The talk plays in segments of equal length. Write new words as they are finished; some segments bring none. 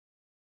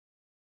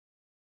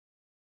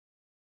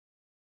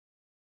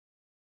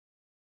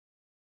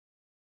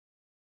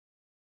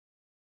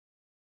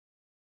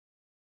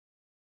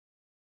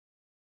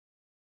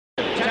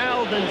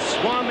in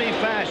Swami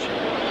fashion.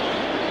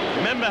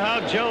 Remember how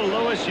Joe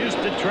Louis used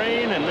to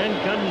train and then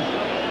come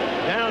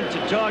down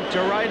to talk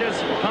to writers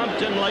in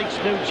Pompton Lakes,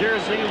 New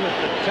Jersey,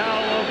 with the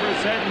towel over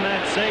his head in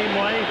that same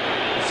way?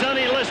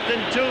 Sonny Liston,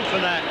 too, for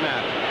that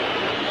matter.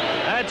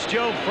 That's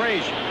Joe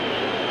Frazier.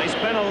 They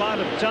spent a lot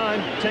of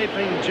time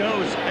taping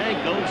Joe's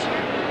ankles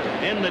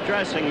in the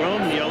dressing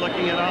room. You're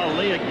looking at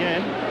Ali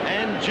again,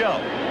 and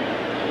Joe.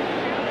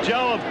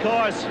 Joe, of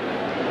course,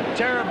 a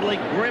terribly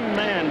grim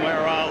man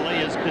where Ali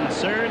is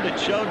concerned. It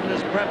showed in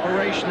his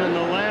preparation in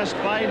the last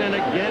fight and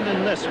again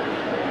in this one.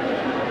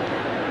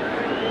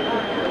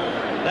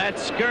 That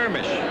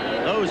skirmish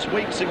those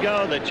weeks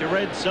ago that you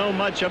read so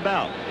much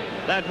about,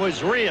 that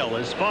was real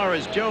as far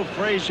as Joe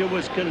Frazier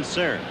was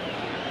concerned.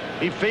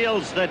 He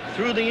feels that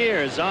through the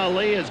years,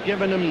 Ali has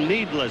given him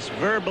needless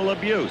verbal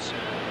abuse.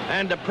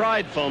 And a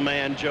prideful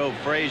man Joe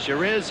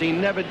Frazier is, he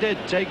never did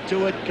take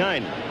to it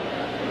kindly.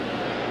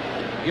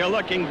 You're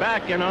looking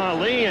back in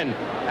Ali, and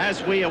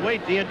as we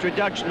await the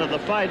introduction of the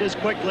fighters,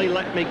 quickly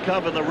let me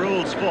cover the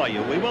rules for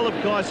you. We will, of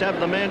course, have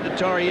the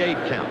mandatory 8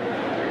 count.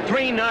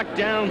 3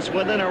 knockdowns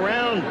within a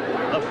round,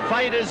 the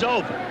fight is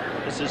over.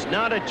 This is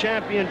not a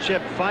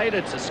championship fight,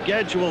 it's a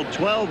scheduled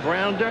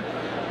 12-rounder.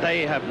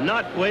 They have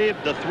not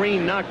waived the 3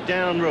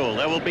 knockdown rule.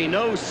 There will be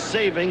no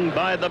saving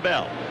by the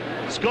bell.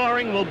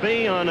 Scoring will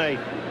be on a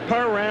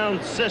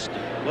per-round system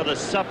with a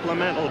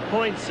supplemental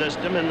point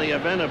system in the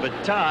event of a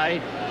tie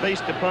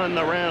based upon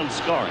the round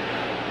scoring.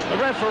 The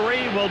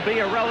referee will be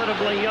a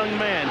relatively young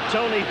man,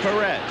 Tony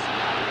Perez.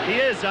 He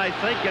is, I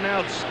think, an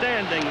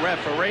outstanding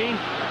referee.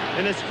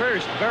 In his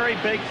first very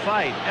big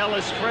fight,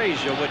 Ellis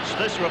Frazier, which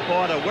this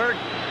reporter worked,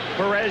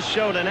 Perez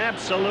showed an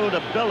absolute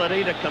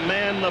ability to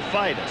command the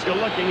fighters. You're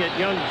looking at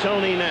young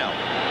Tony now,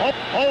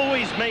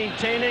 always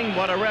maintaining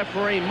what a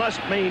referee must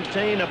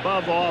maintain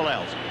above all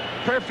else.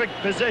 Perfect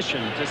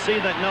position to see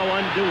that no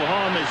undue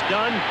harm is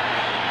done,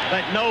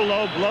 that no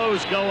low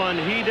blows go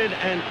unheeded,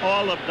 and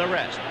all of the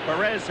rest.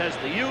 Perez has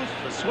the youth,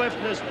 the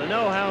swiftness, the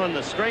know-how, and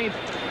the strength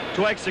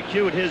to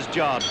execute his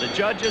job. The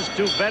judges,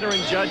 2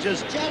 veteran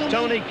judges,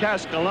 Tony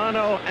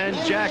Castellano and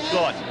Jack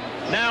Gordon.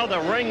 Now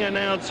the ring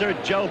announcer,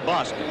 Joe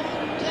Boston.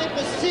 Take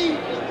a seat.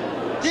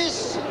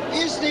 This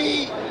is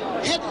the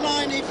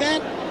headline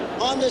event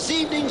on this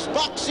evening's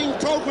boxing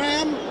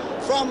program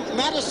from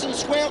Madison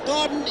Square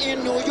Garden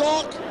in New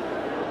York.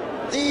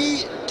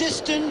 The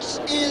distance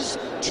is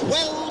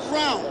 12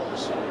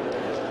 rounds.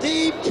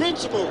 The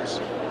principals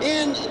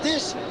in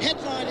this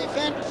headline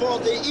event for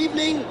the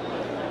evening,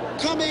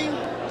 coming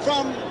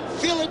from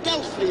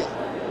Philadelphia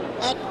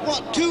at,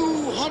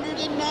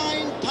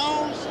 209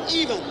 pounds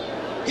even.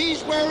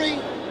 He's wearing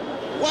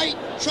white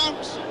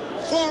trunks,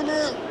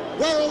 former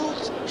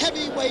world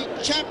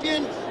heavyweight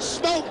champion,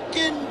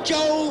 Smokin'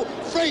 Joe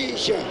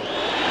Frazier.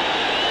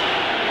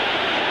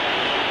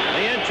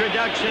 The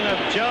introduction of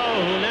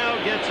Joe, who now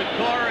gets a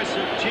chorus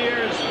of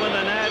cheers with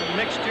an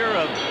admixture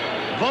of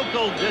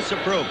vocal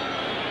disapproval.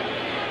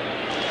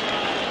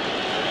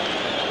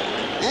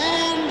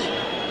 And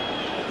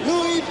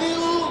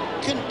Louisville,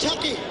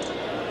 Kentucky,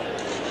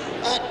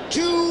 at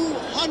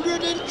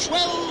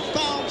 212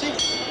 pounds.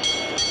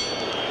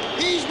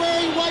 He's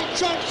wearing white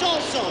trunks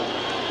also.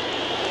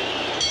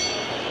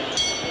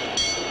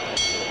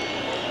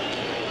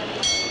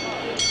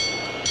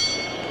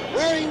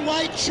 Wearing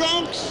white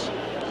trunks,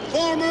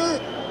 former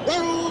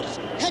world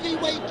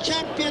heavyweight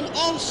champion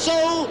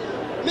also,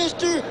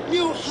 Mr.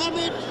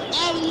 Muhammad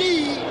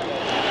Ali.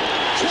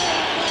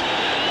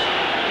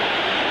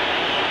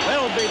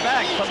 We'll be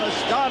back for the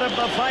start of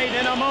the fight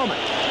in a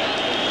moment.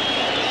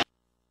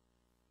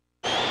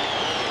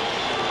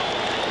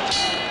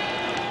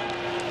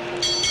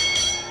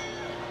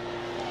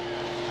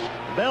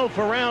 Bell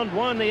for round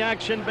 1, the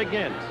action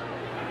begins.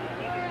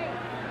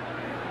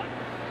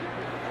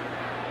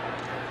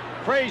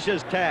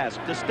 Frazier's task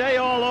to stay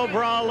all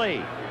over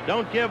Ali.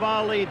 Don't give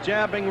Ali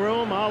jabbing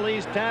room.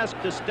 Ali's task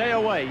to stay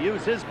away.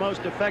 Use his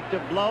most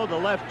effective blow, the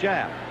left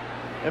jab.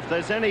 If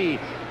there's any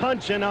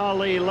punch in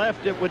Ali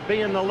left, it would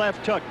be in the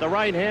left hook. The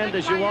right hand,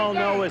 as you all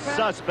know, is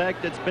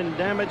suspect. It's been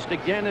damaged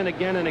again and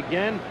again and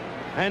again,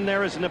 and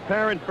there is an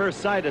apparent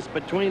bursitis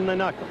between the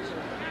knuckles.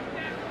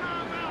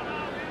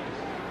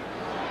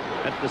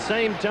 At the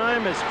same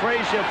time, as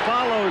Frazier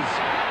follows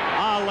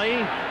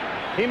Ali,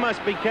 he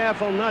must be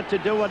careful not to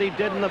do what he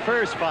did in the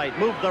first fight,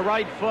 move the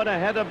right foot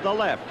ahead of the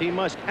left. He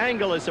must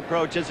angle his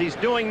approach as he's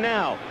doing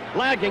now,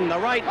 lagging the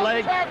right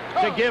leg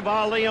to give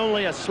Ali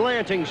only a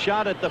slanting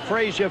shot at the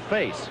Frazier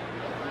face.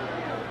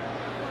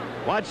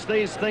 Watch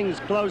these things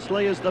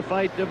closely as the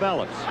fight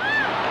develops. Stop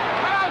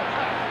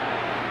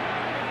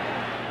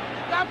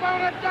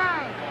on a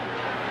dime.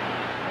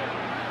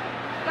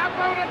 Stop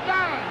on a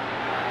dime.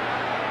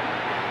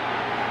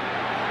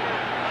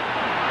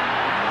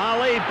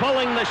 Ali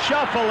pulling the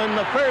shuffle in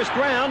the first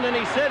round, and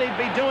he said he'd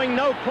be doing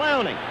no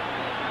clowning.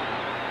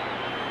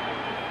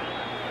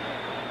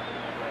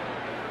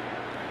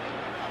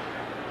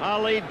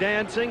 Ali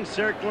dancing,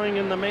 circling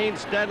in the main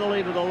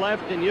steadily to the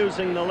left and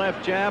using the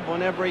left jab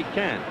whenever he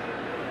can.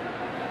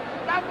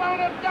 Stop on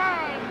a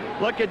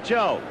dime. Look at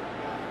Joe.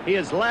 He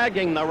is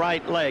lagging the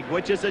right leg,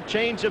 which is a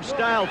change of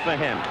style for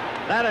him.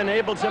 That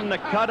enables him to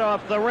cut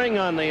off the ring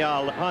on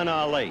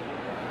Ali.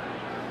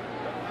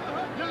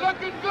 You're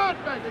looking good,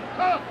 baby.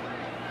 Tough.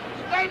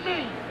 Stay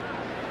mean.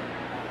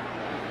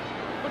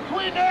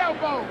 Between the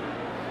elbows.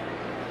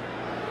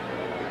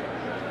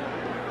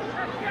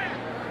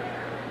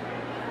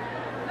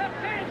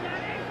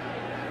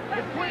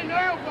 Between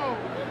the elbows.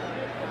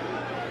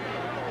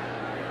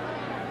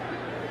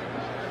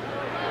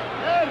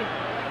 Ready.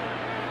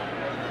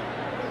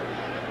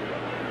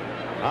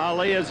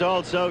 Ali has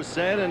also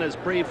said in his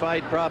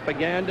pre-fight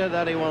propaganda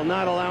that he will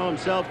not allow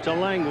himself to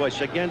languish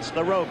against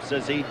the ropes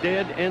as he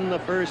did in the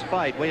first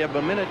fight. We have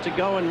a minute to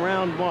go in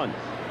round 1.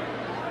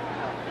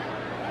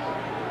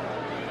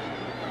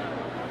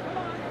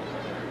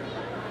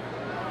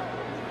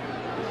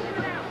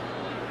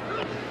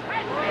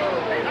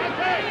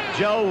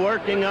 Joe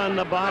working on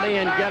the body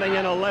and getting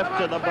in a left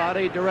to the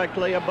body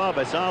directly above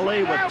us.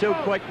 Ali with 2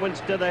 quick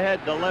ones to the head,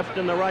 the left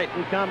and the right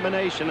in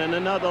combination, and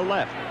another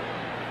left.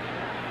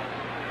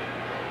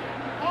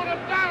 On a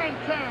down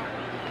count.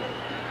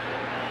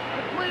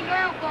 Between the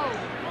elbows.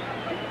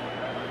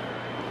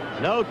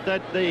 Note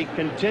that the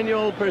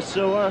continual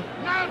pursuer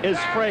is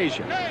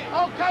Frazier,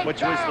 Okay,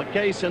 which was the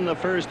case in the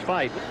first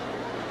fight.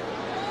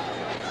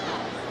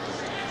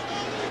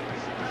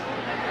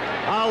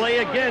 Ali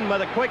again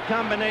with a quick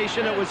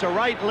combination. It was a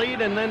right lead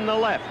and then the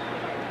left.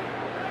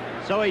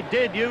 So he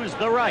did use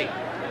the right.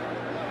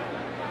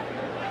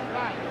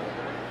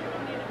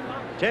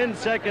 10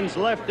 seconds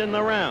left in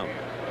the round.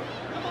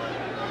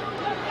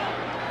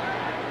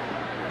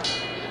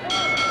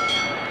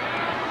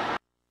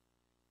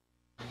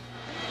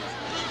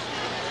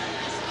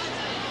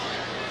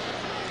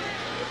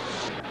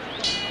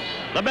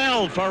 The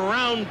bell for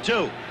round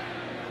 2.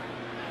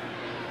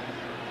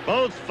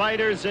 Both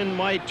fighters in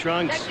white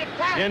trunks.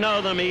 You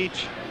know them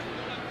each.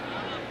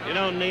 You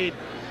don't need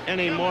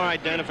any more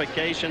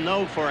identification,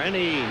 though, for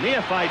any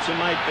neophytes who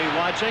might be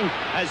watching,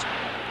 as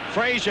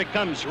Frazier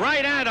comes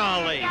right at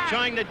Ali,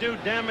 trying to do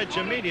damage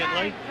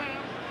immediately.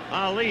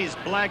 Ali's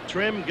black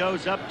trim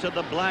goes up to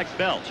the black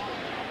belt.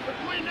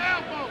 Between the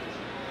elbows.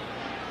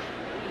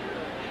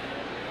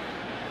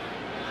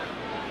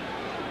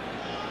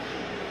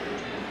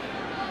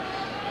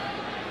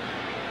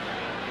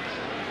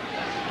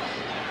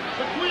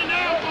 Between the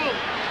elbows.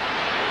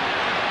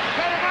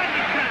 Cut him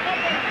under, champ.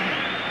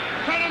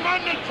 Cut him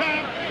under,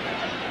 champ.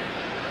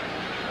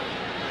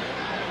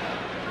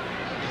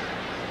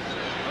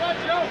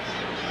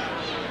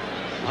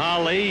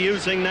 Ali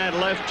using that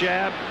left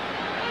jab,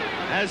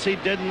 as he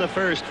did in the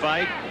first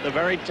fight, the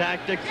very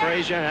tactic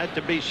Frazier had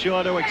to be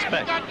sure to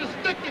expect. You got the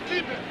stick to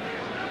keep it.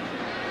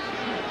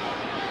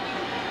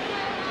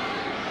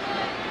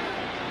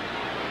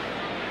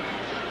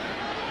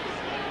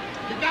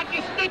 You got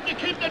the stick to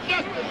keep the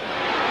distance.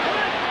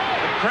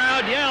 The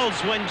crowd yells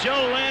when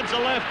Joe lands a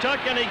left hook,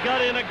 and he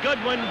got in a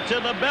good one to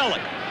the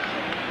belly.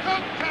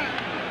 Hook time.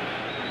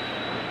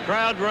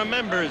 Crowd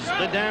remembers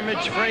the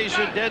damage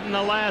Frazier did in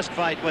the last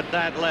fight with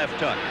that left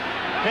hook,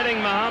 hitting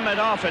Muhammad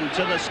often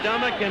to the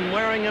stomach and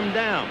wearing him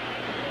down.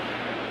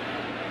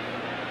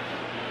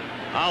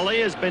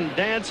 Ali has been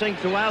dancing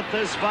throughout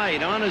this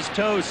fight, on his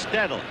toes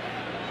steadily.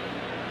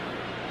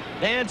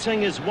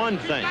 Dancing is one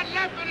thing.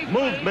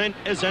 Movement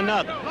is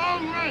another.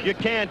 You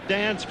can't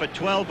dance for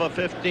 12 or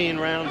 15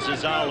 rounds,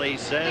 as Ali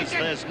says.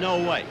 There's no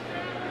way.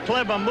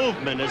 Clever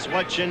movement is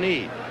what you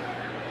need.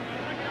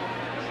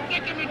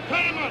 Stick him and put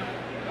him up.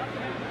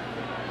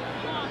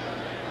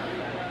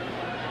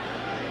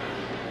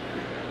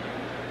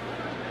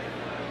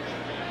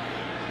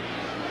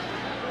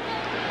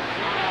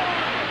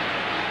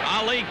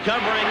 Ali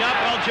covering up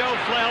while Joe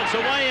flails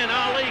away, and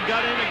Ali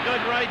got in a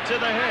good right to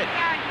the head.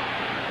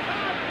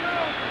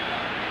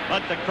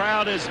 But the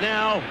crowd is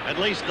now, at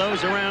least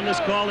those around us,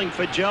 calling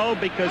for Joe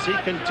because he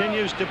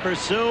continues to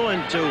pursue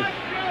and to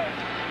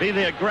be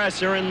the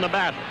aggressor in the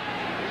battle.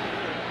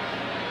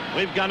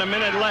 We've got a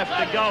minute left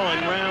to go in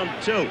round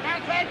 2.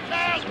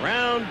 It's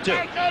round 2.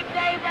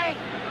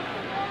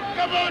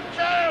 Come on,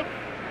 Joe.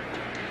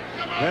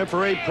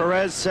 Referee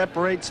Perez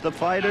separates the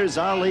fighters.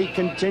 Ali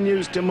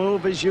continues to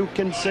move, as you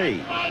can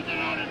see.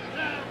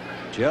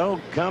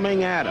 Joe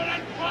coming at him.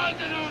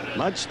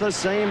 Much the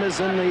same as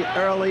in the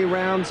early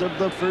rounds of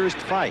the first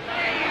fight.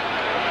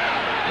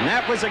 And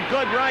that was a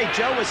good right.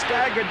 Joe was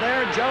staggered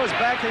there. Joe's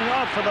backing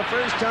off for the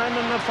first time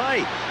in the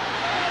fight.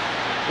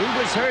 He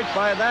was hurt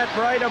by that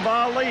right of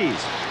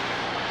Ali's.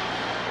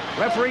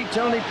 Referee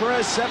Tony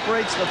Perez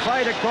separates the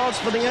fighter, calls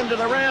for the end of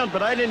the round,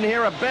 but I didn't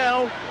hear a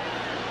bell.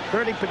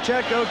 Bertie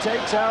Pacheco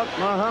takes out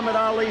Muhammad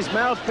Ali's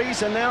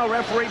mouthpiece, and now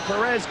referee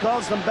Perez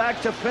calls them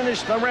back to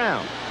finish the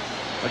round.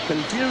 A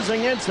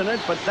confusing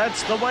incident, but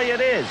that's the way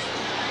it is.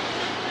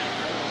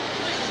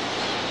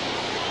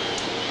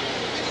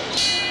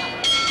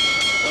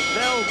 The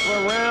bell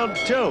for round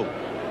 2.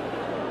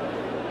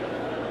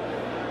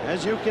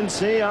 As you can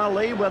see,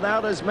 Ali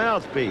without his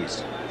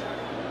mouthpiece.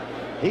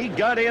 He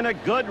got in a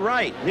good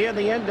right near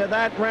the end of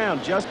that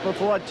round, just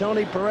before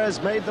Tony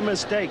Perez made the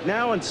mistake.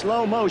 Now in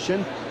slow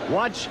motion,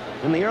 watch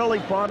in the early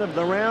part of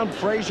the round,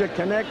 Frazier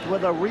connect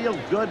with a real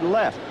good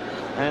left.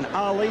 And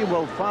Ali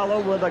will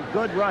follow with a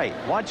good right.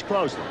 Watch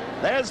closely.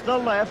 There's the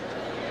left.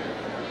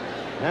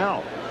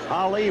 Now,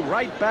 Ali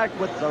right back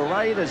with the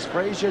right as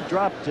Frazier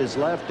dropped his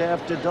left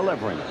after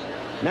delivering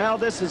it. Now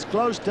this is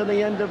close to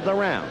the end of the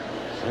round.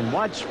 And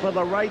watch for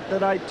the right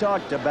that I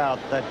talked about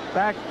that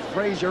backed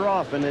Frazier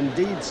off and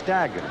indeed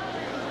staggered.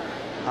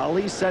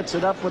 Ali sets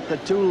it up with the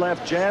two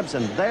left jabs,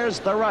 and there's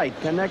the right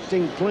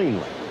connecting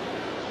cleanly.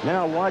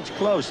 Now watch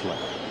closely.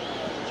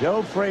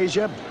 Joe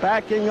Frazier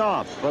backing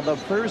off for the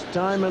first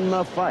time in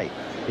the fight.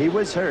 He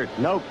was hurt,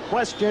 no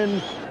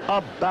question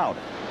about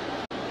it.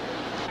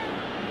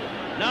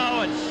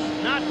 No,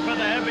 it's not for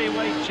the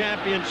heavyweight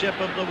championship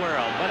of the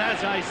world, but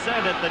as I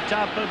said at the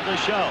top of the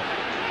show,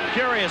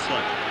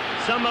 curiously,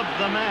 some of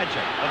the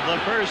magic of the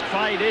first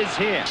fight is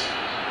here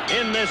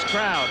in this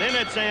crowd, in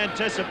its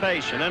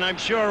anticipation, and I'm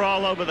sure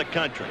all over the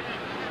country.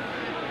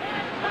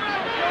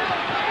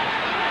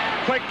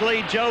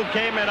 Quickly, Joe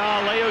came at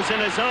Ali, who's in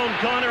his own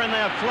corner, and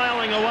they're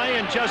flailing away,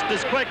 and just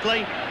as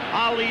quickly,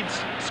 Ali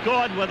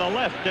scored with a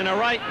left and a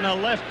right and a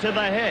left to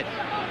the head.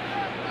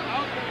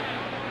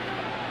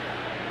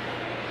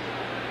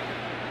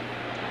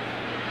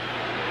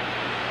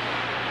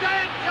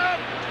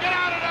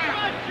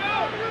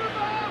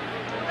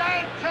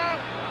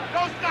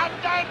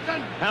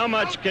 How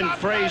much can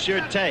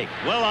Frazier take?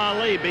 Will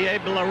Ali be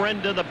able to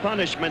render the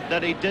punishment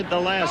that he did the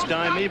last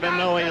time, even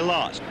though he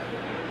lost?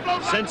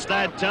 Since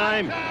that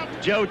time,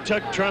 Joe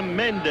took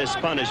tremendous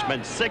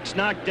punishment. 6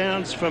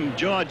 knockdowns from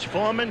George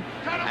Foreman,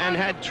 and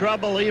had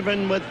trouble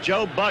even with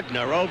Joe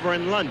Bugner over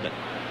in London.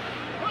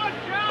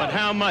 But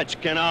how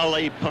much can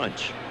Ali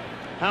punch?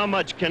 How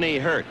much can he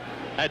hurt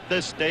at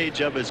this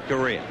stage of his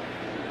career?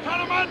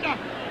 Cut him under.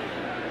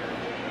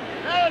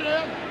 There it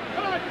is.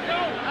 Come on,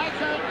 Joe.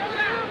 That's it.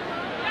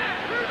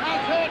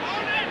 That's it.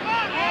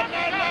 All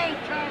night long,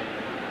 Joe.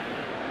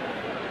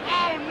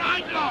 All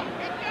night long.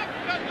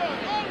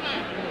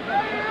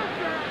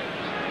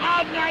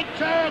 All night,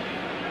 Joe.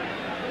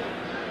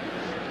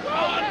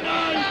 All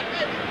night.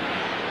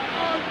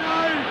 All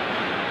night.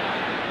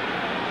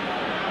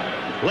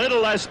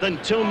 Little less than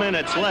 2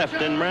 minutes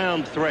left in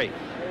round 3.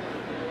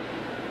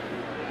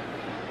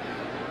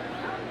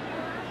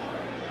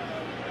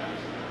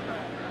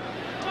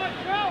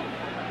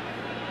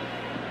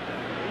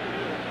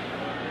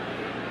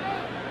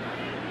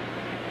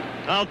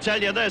 I'll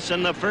tell you this,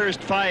 in the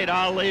first fight,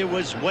 Ali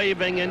was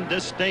waving in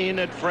disdain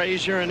at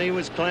Frazier, and he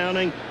was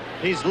clowning.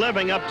 He's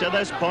living up to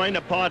this point,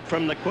 apart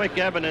from the quick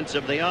evidence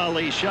of the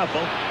Ali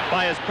shuffle,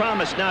 by his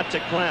promise not to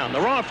clown.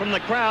 The roar from the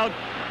crowd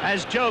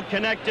as Joe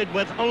connected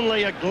with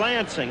only a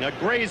glancing, a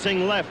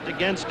grazing left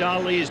against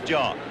Ali's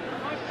jaw.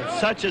 But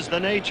such is the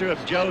nature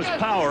of Joe's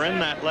power in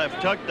that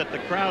left hook that the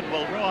crowd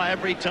will roar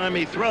every time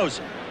he throws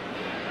it.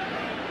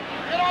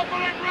 Get over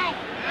that rope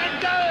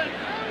and go.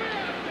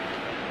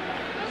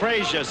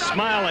 Frazier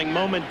smiling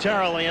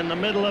momentarily in the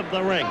middle of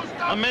the ring.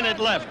 A minute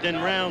left in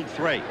round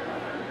 3.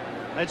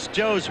 That's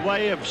Joe's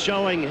way of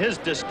showing his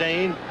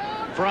disdain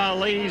for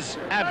Ali's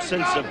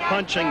absence of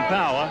punching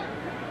power,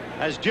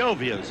 as Joe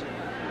views it.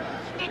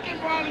 Stick him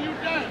while you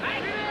done.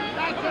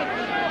 That's it.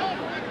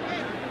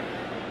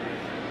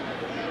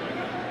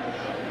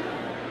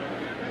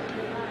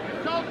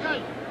 It's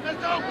okay.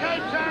 It's okay,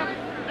 champ.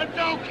 It's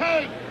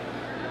okay.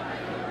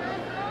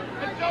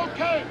 It's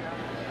okay.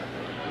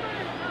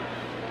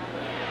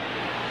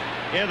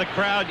 Hear the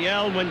crowd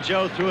yell when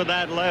Joe threw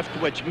that left,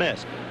 which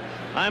missed.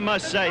 I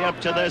must say, up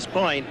to this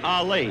point,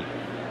 Ali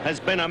has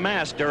been a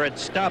master at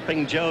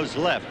stopping Joe's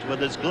left with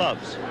his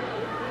gloves.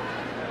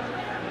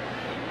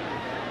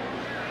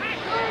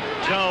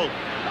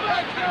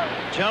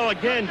 Joe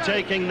again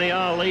taking the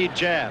Ali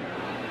jab.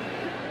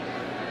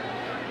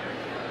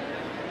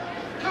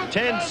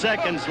 10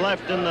 seconds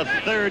left in the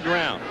 3rd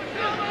round.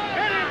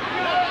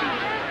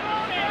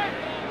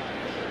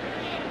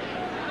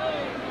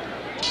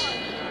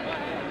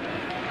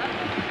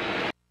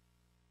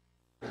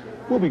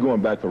 We'll be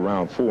going back to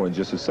round 4 in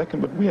just a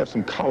second, but we have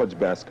some college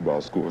basketball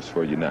scores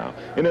for you now.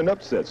 In an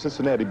upset,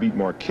 Cincinnati beat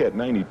Marquette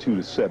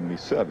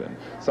 92-77.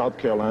 South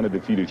Carolina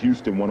defeated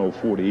Houston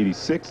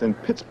 104-86,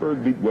 and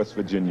Pittsburgh beat West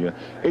Virginia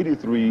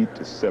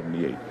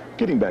 83-78.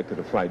 Getting back to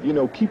the fight, you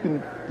know,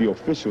 keeping the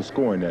official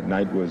scoring that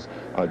night was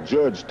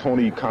Judge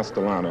Tony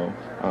Castellano,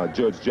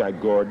 Judge Jack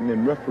Gordon,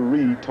 and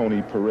referee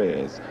Tony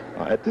Perez.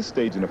 At this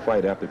stage in the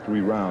fight, after 3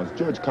 rounds,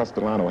 Judge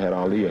Castellano had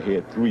Ali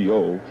ahead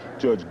 3-0.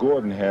 Judge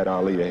Gordon had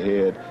Ali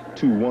ahead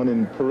 2-1,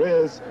 and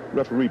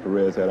referee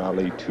Perez had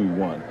Ali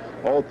 2-1.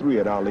 All 3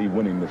 had Ali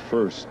winning the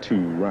first 2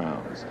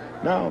 rounds.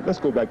 Now, let's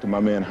go back to my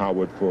man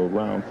Howard for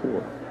round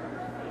 4.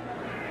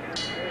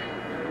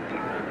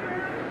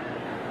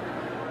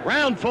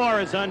 Round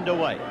 4 is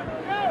underway.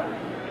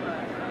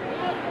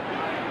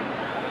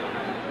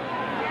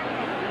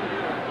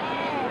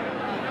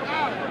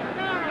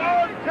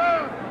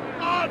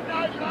 All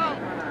night long.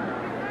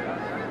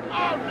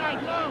 All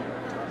night long.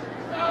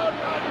 All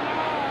night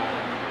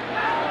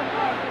long.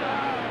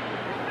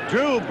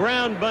 Drew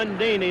Brown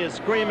Bundini is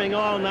screaming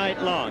all night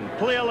long.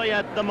 Clearly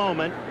at the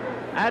moment,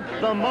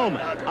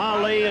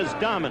 Ali is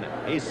dominant.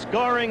 He's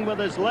scoring with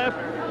his left,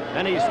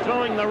 and he's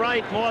throwing the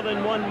right more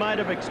than one might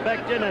have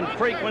expected and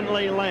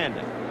frequently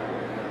landing.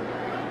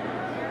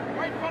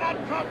 Wait for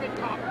that trumpet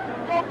cop.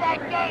 Go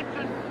back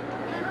dancing.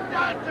 Keep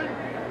dancing.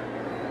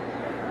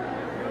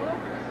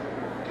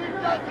 Keep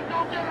dancing.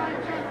 Don't get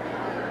anxious.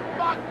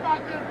 Box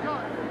back into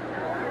it.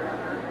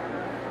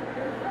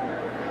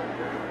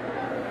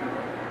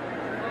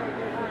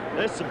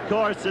 This, of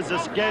course, is a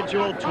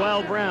scheduled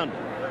 12-rounder.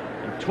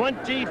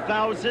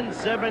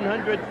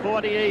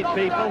 20,748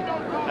 people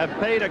have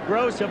paid a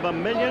gross of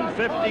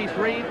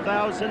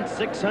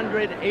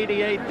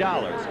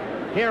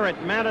 $1,053,688 here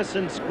at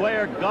Madison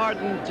Square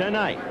Garden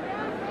tonight.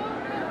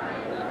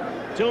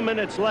 2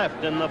 minutes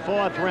left in the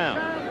 4th round.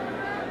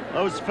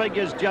 Those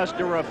figures just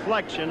a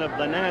reflection of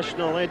the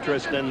national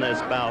interest in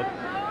this bout.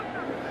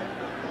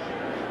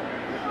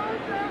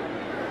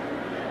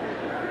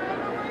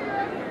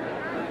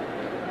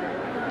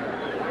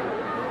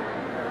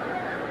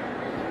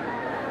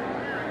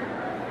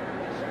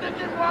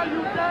 While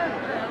you dance,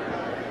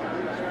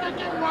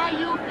 sticking while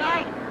you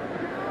dance.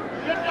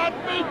 Get that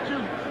beat you.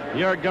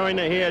 You're going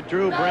to hear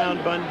Drew Brown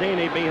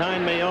Bundini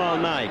behind me all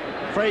night.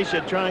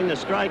 Frazier trying to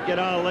strike at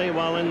Ali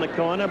while in the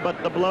corner,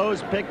 but the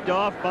blows picked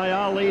off by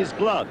Ali's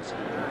gloves.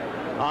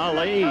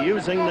 Ali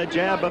using the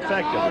jab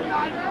effectively.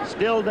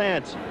 Still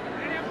dancing.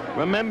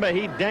 Remember,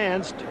 he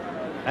danced,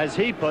 as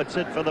he puts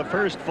it, for the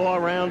first 4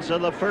 rounds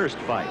of the first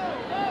fight.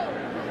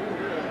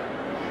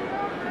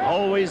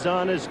 Always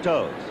on his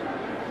toes.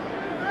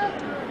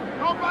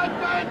 Go back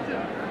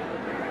dancing.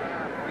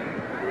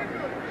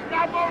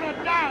 Stop on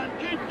it down.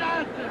 Keep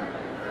dancing.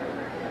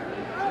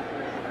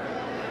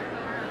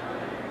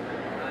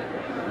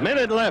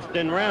 Minute left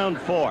in round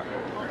 4.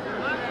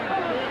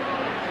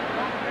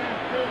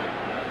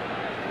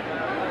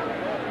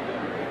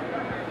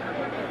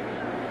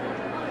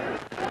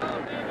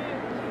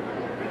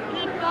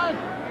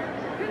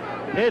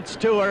 It's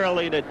too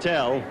early to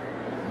tell,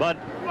 but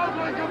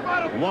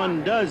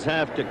one does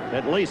have to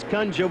at least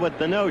conjure with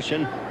the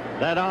notion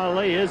that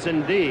Ali is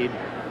indeed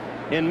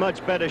in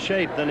much better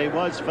shape than he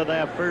was for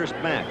their first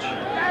match.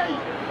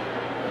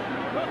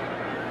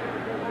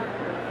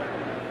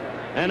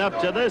 And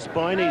up to this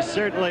point, he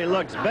certainly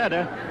looks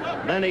better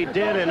than he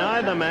did in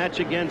either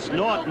match against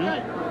Norton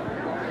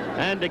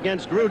and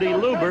against Rudy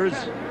Lubers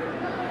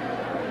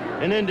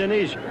in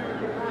Indonesia.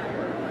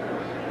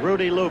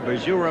 Rudy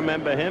Lubers, you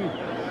remember him.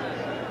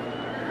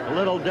 A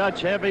little Dutch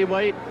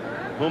heavyweight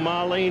whom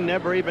Ali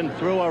never even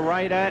threw a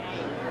right at.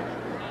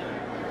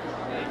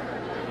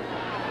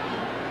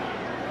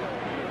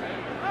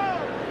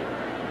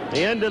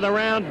 The end of the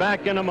round,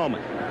 back in a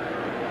moment.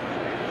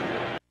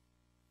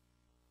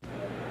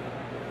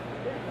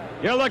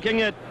 You're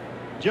looking at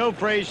Joe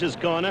Frazier's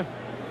corner.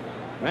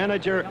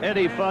 Manager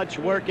Eddie Futch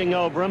working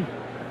over him.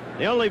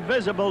 The only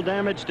visible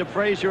damage to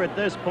Frazier at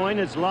this point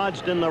is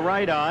lodged in the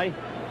right eye,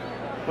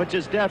 which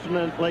is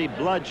definitely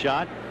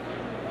bloodshot.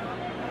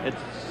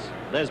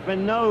 There's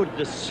been no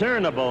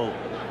discernible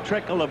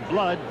trickle of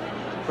blood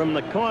from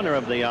the corner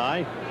of the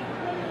eye,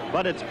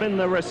 but it's been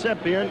the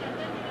recipient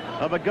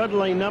of a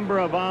goodly number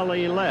of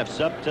Ali lefts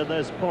up to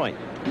this point.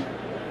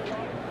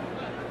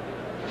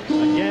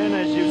 Again,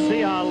 as you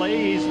see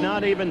Ali, he's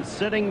not even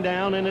sitting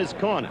down in his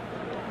corner.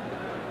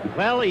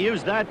 Well, he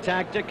used that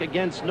tactic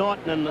against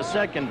Norton in the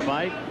second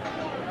fight.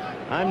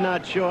 I'm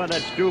not sure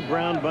that's Drew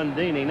Brown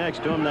Bundini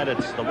next to him that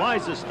it's the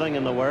wisest thing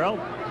in the world,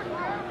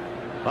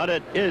 but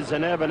it is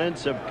an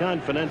evidence of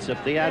confidence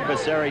if the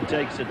adversary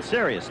takes it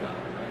seriously.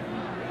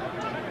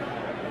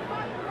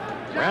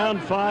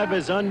 Round 5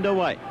 is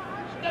underway.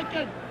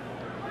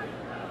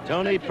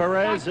 Tony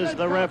Perez is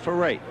the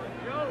referee.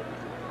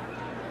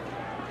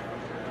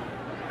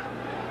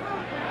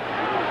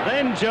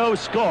 Then Joe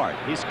scored.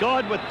 He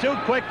scored with 2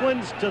 quick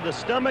ones to the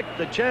stomach,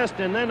 the chest,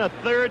 and then a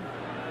third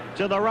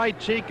to the right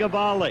cheek of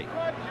Ali.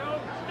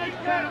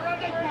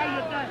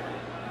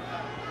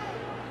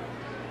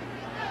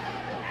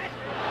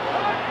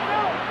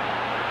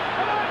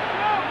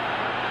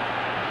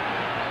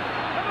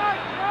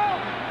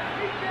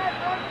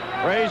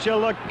 Frazier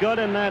looked good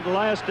in that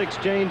last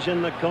exchange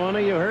in the corner.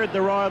 You heard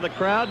the roar of the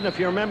crowd, and if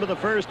you remember the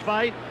first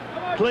fight,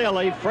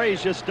 clearly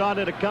Frazier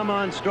started to come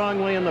on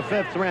strongly in the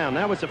 5th round.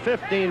 That was a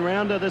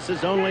 15-rounder. This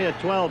is only a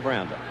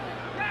 12-rounder.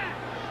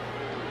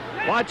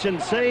 Watch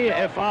and see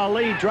if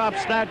Ali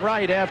drops that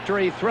right after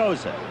he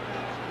throws it,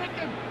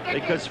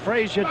 because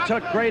Frazier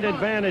took great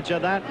advantage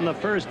of that in the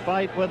first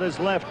fight with his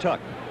left hook.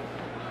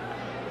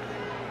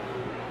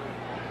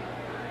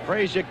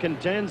 Frazier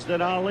contends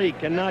that Ali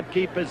cannot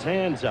keep his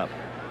hands up,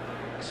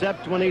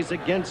 except when he's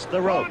against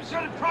the ropes.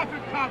 Hold him till the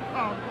trumpet cop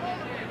comes.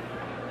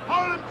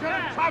 Hold him till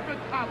the trumpet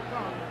cop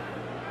comes.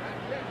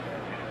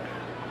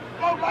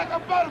 Go like a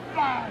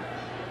butterfly.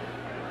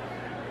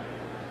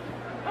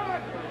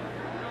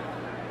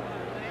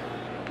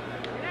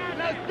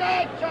 Let's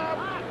dance, chop.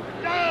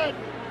 Dance.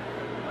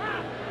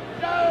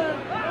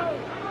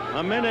 Dance.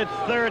 A minute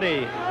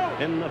 30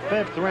 in the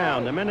 5th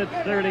round. A minute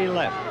 30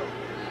 left.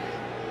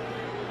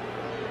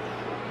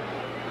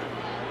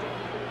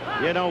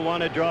 You don't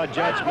want to draw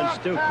judgments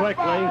too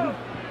quickly,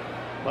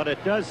 but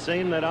it does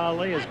seem that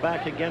Ali is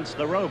back against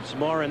the ropes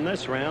more in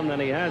this round than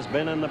he has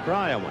been in the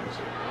prior ones.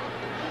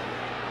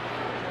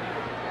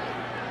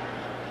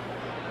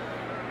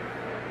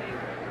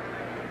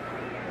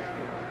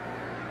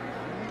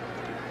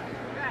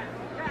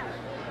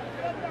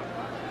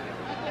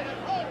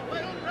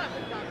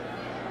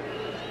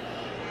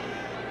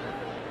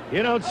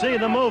 You don't see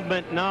the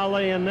movement in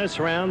Ali in this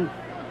round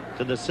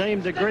to the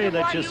same degree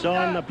that you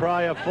saw in the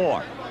prior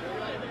four.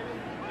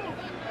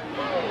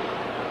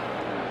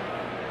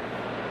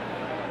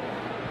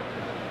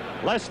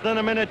 Less than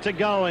a minute to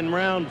go in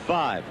round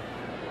 5.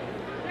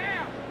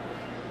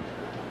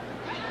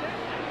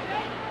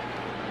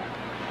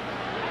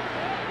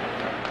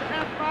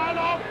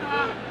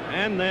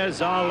 And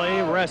there's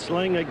Ali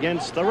wrestling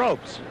against the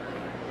ropes.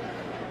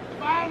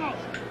 Final.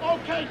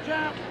 Okay,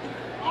 champ.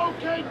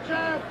 Okay,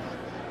 champ.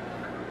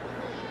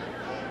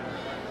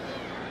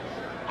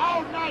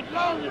 All night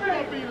long it's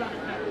going to be like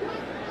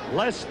that.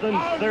 Less than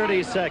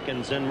 30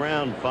 seconds in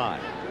round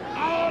 5.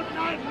 All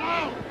night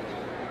long.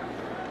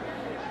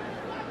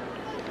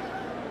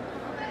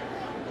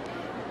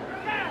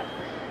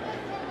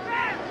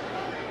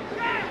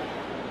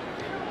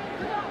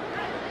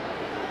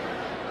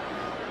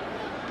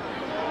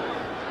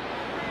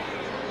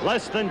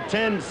 Less than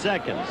 10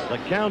 seconds. The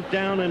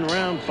countdown in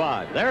round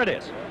 5. There it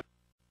is.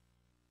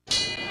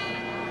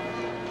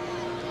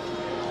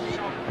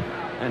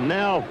 And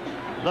now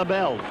the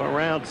bell for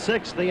round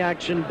 6. The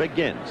action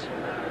begins.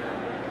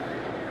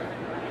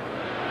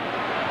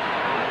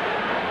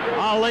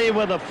 Ali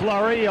with a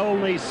flurry,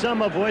 only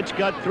some of which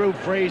got through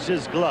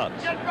Frazier's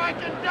gloves. Get back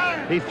and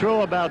down. He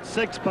threw about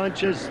 6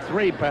 punches,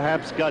 3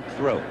 perhaps got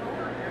through.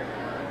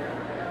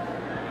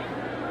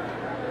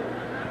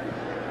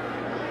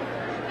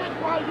 Stick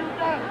while you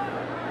down.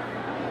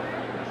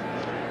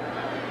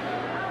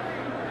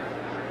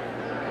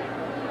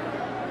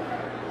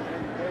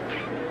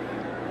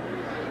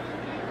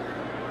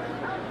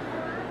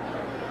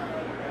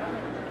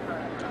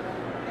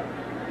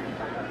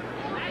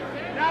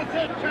 That's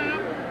it,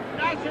 champ.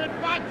 That's it,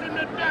 boxing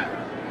to death.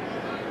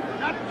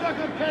 Not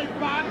sugar cake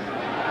box.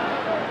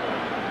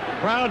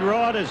 Crowd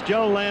roared as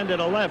Joe landed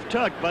a left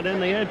hook, but in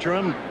the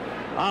interim,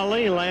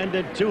 Ali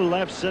landed 2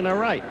 lefts and a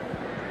right.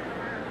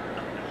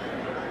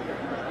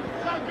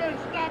 Sucker and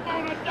stop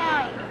on a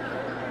dime.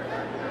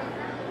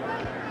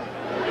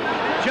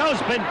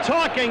 Joe's been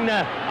talking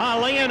to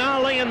Ali, and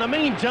Ali in the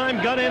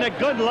meantime got in a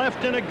good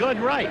left and a good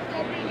right. It's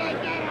gonna be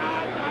like that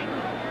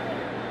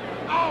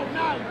all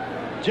night.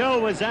 Joe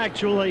was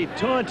actually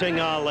taunting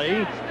Ali Stay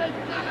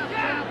down,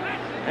 champ.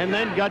 and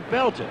then got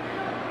belted.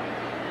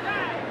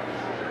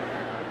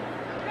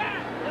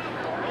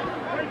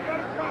 Wait for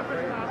the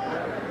profit now.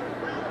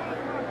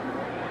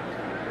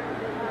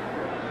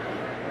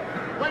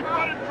 Wait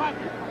for the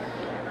profit.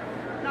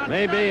 Now,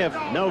 Maybe if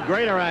stand no up.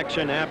 greater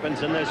action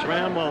happens in this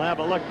round, we'll have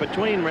a look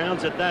between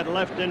rounds at that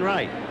left and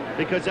right.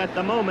 Because at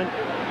the moment,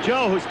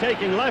 Joe, who's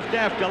taking left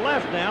after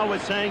left now,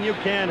 was saying, you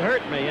can't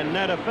hurt me. In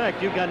net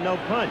effect, you got no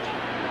punch.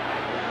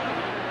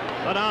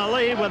 But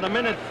Ali, with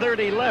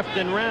 1:30 left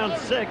in round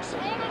 6,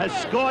 has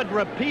scored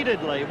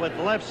repeatedly with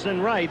lefts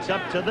and rights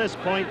up to this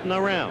point in the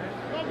round.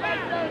 Go back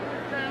there,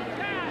 champ.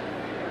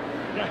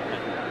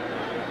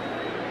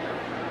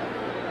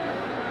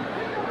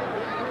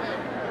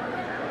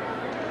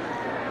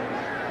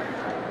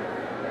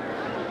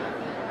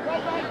 Go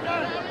back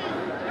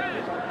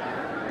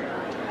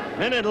there.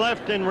 Minute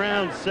left in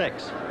round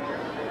 6.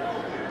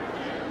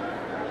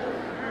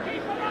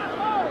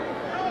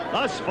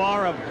 Thus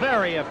far, a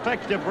very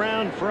effective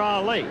round for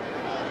Ali.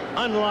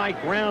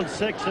 Unlike round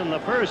 6 in the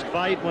first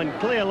fight, when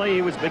clearly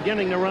he was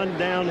beginning to run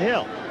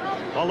downhill.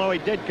 Although he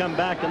did come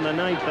back in the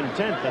 9th and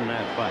 10th in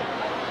that fight.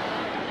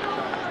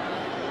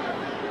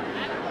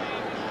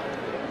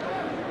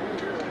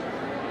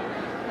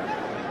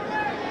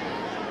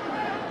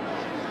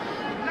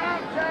 Now,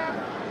 champ.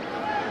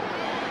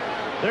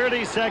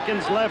 30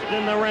 seconds left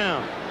in the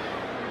round.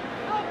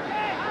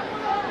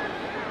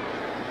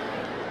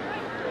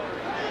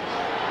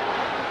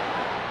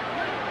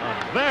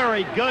 A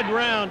very good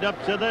round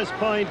up to this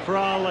point for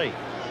Ali.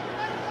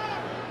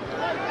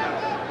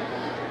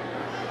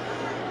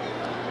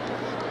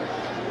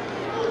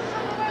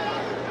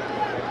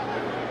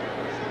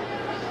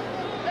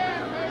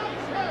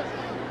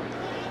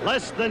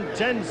 Less than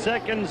 10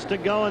 seconds to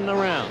go in the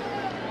round.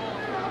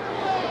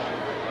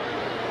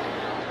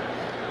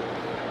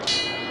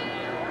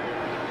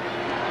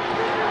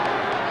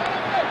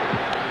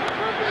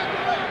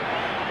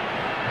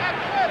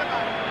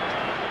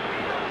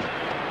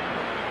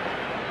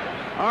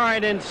 All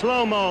right, in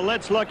slow-mo,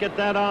 let's look at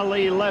that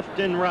Ali left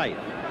and right.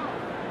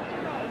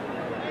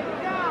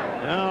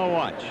 Now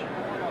watch.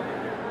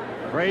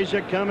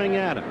 Frazier coming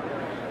at him.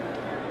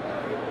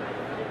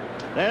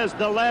 There's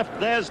the left,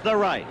 there's the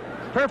right.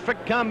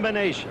 Perfect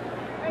combination.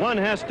 One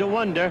has to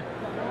wonder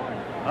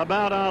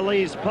about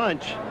Ali's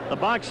punch. The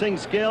boxing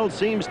skill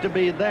seems to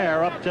be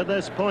there up to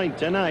this point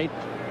tonight.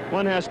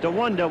 One has to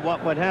wonder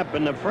what would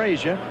happen to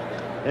Frazier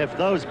if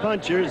those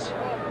punchers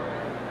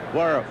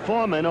were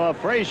Foreman or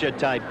Frazier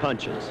type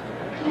punches.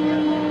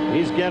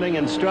 He's getting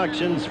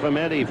instructions from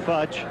Eddie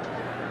Futch.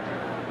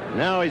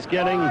 Now he's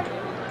getting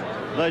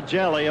the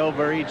jelly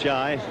over each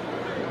eye.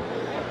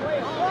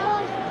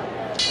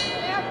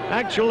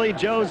 Actually,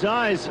 Joe's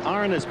eyes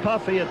aren't as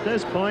puffy at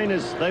this point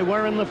as they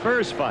were in the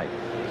first fight.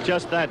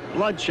 Just that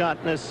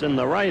bloodshotness in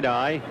the right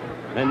eye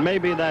and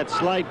maybe that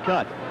slight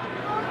cut.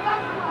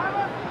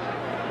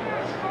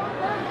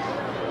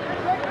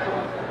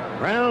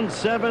 Round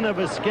 7 of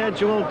a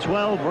scheduled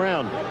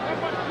 12-round.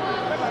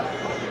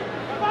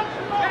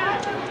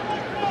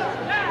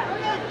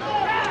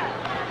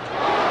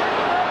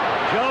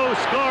 Joe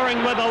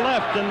scoring with a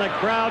left and the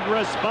crowd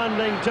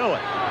responding to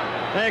it.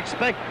 They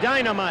expect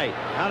dynamite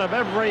out of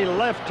every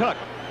left hook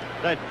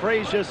that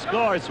Frazier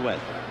scores with.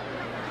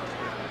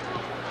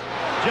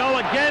 Joe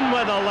again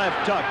with a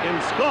left hook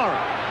and scoring.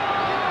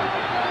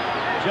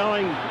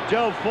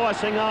 Joe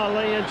forcing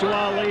Ali into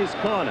Ali's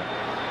corner.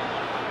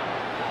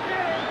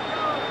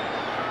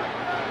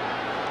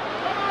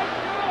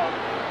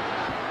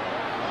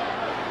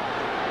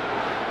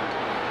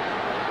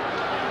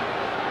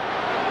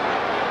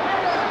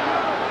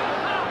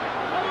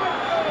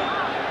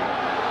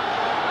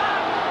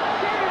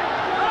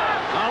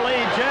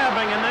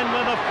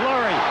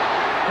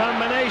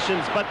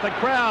 But the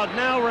crowd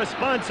now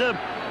responsive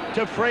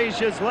to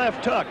Frazier's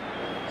left hook,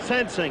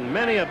 sensing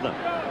many of them,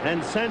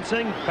 and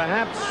sensing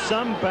perhaps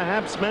some,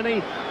 perhaps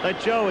many,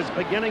 that Joe is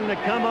beginning to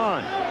come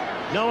on,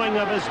 knowing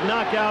of his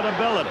knockout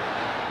ability,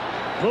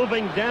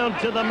 moving down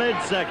to the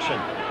midsection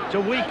to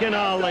weaken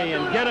Ali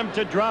and get him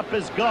to drop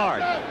his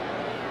guard.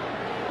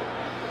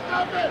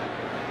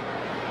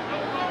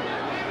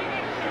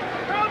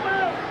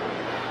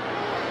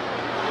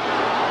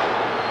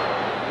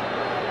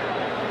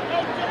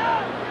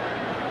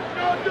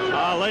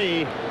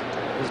 Ali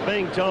is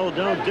being told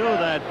don't do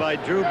that by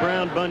Drew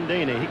Brown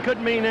Bundini. He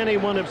could mean any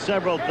one of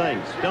several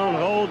things. Don't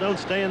hold, don't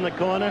stay in the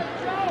corner.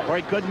 Or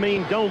he could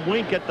mean don't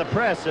wink at the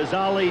press, as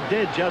Ali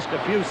did just a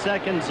few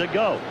seconds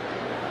ago.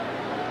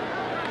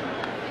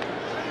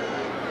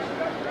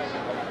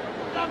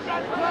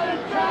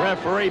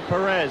 Referee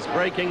Perez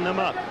breaking them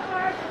up.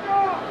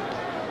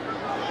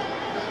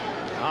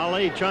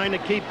 Ali trying to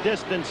keep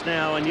distance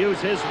now and use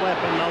his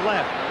weapon, the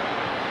left.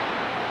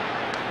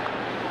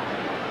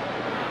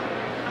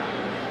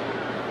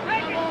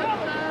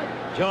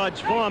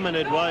 George Foreman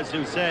it was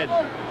who said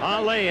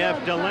Ali,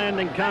 after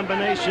landing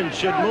combinations,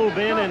 should move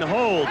in and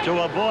hold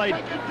to avoid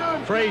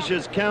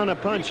Frazier's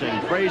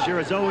counter-punching. Frazier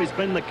has always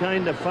been the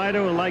kind of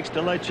fighter who likes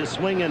to let you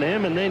swing at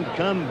him and then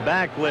come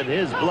back with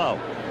his blow.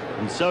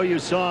 And so you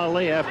saw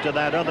Ali, after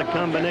that other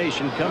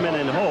combination, come in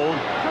and hold,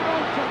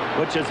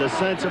 which is a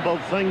sensible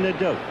thing to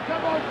do.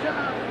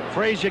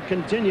 Frazier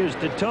continues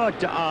to talk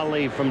to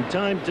Ali from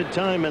time to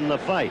time in the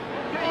fight.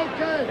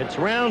 It's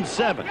round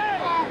 7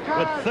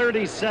 with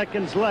 30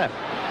 seconds left.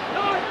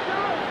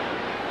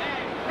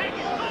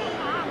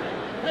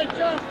 Hey,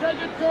 Josh,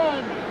 take it to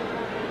him.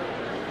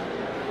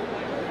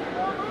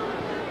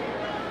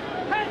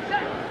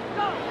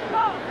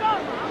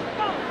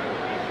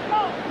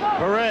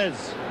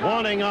 Perez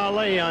warning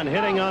Ali on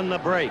hitting on the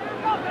break.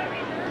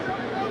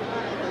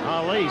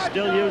 Ali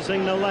still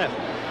using the left.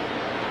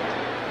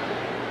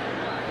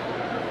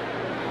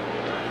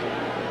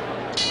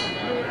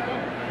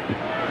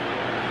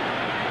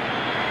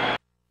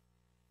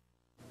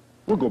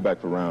 We'll go back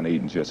to round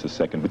 8 in just a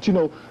second. But, you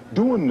know,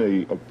 during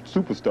the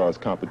Superstars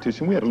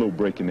competition, we had a little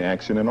break in the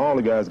action, and all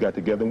the guys got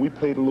together, and we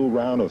played a little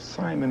round of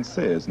Simon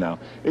Says. Now,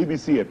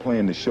 ABC had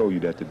planned to show you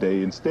that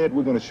today. Instead,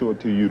 we're going to show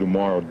it to you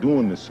tomorrow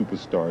during the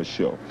Superstars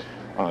show.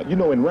 You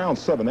know, in round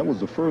 7, that was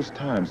the first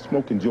time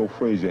Smoking Joe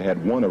Frazier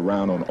had won a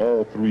round on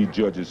all 3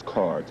 judges'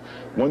 cards.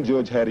 One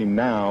judge had him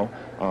now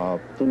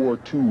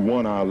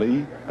 4-2-1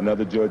 Ali.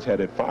 Another judge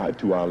had it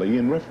 5-2 Ali,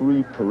 and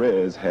referee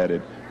Perez had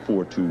it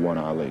 4-2-1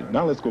 Ali.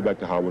 Now let's go back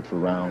to Howard for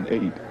round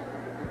 8.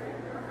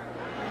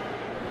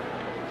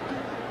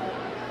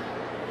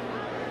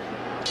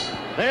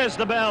 There's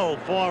the bell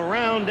for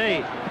round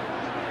 8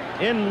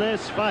 in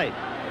this fight.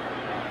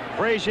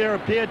 Frazier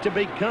appeared to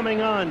be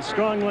coming on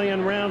strongly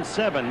in round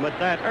 7 with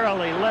that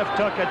early left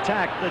hook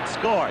attack that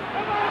scored.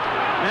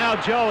 Now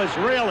Joe is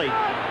really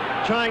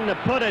trying to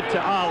put it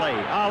to Ali.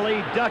 Ali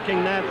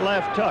ducking that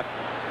left hook.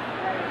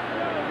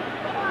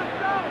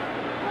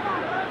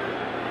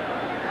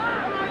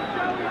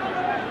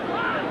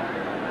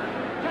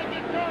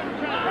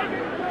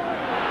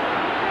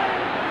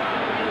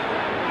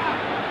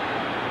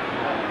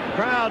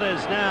 Crowd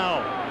is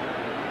now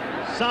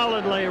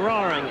solidly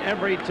roaring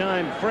every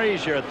time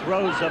Frazier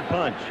throws a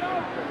punch.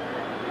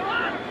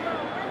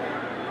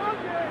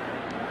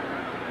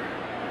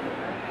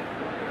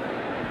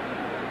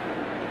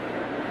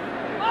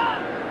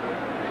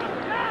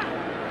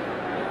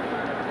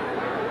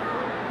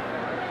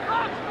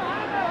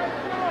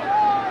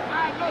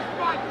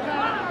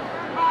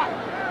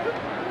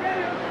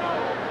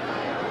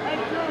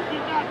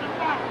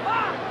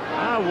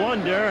 I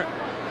wonder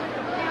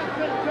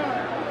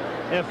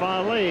if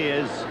Ali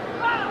is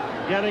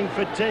getting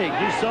fatigued.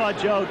 You saw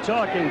Joe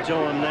talking to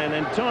him then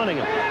and taunting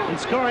him and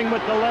scoring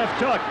with the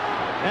left hook.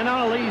 And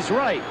Ali's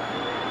right.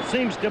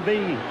 Seems to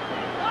be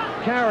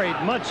carried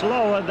much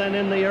lower than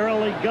in the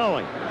early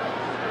going.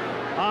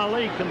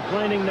 Ali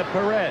complaining to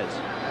Perez.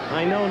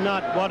 I know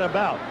not what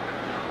about.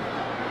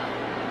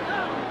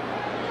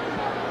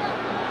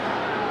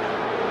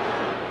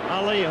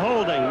 Ali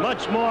holding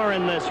much more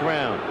in this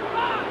round.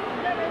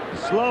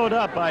 Slowed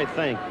up, I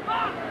think,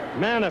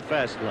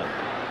 manifestly.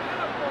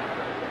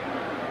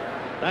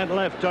 That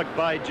left hook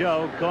by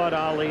Joe caught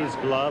Ali's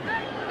glove.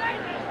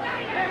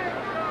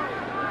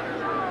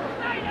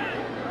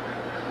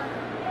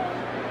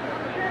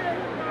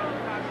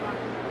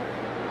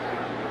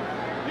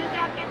 You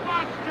got the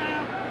box,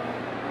 Cam.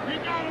 You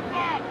got a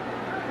box.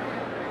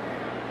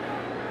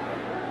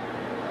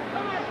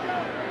 Come on,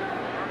 Joe.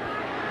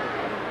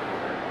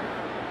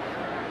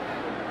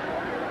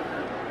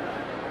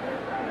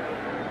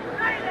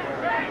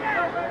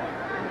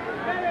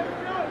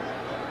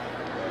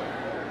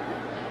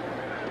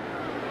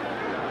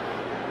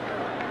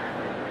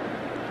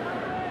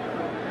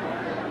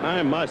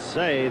 I must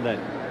say that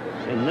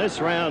in this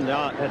round,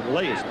 at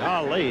least,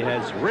 Ali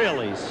has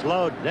really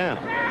slowed down.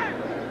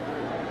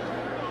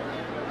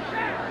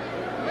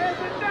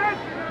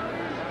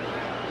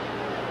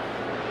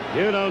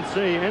 You don't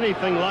see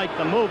anything like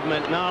the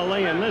movement in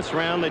Ali in this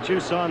round that you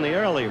saw in the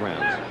early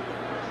rounds.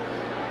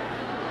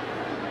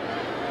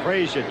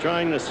 Frazier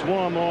trying to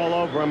swarm all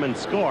over him and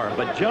score,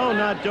 but Joe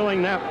not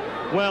doing that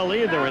well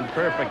either in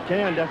perfect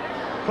candor.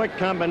 Quick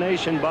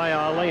combination by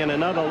Ali and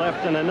another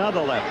left and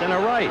another left and a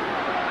right.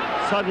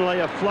 Suddenly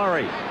a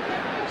flurry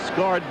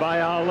scored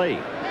by Ali.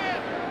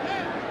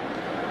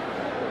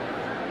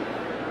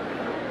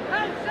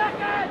 10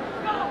 seconds,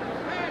 go!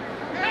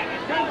 10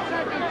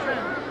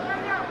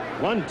 seconds.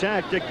 One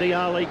tactic the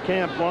Ali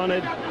camp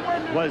wanted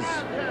was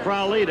for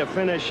Ali to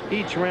finish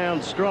each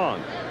round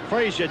strong.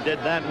 Frazier did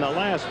that in the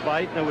last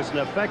fight, and it was an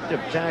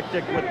effective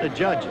tactic with the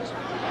judges.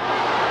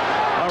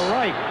 A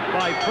right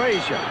by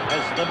Frazier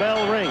as the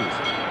bell rings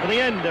for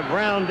the end of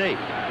round 8.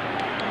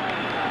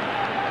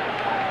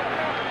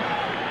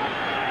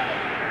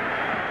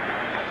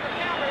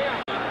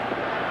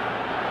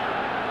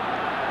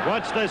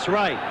 Watch this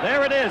right.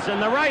 There it is,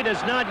 and the right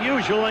is not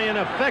usually an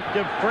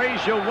effective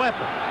Frazier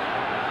weapon.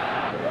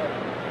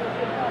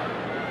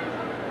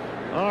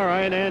 All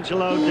right,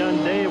 Angelo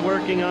Dundee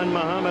working on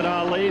Muhammad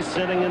Ali,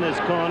 sitting in his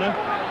corner.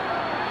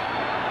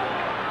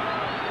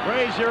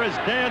 Frazier is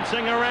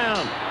dancing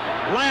around,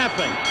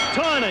 laughing,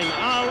 taunting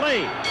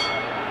Ali.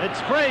 It's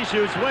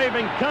Frazier who's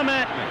waving, "Come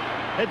at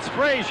me." It's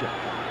Frazier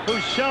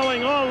who's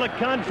showing all the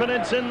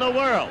confidence in the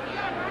world.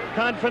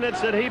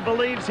 Confidence that he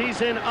believes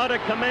he's in utter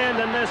command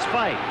in this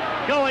fight.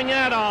 Going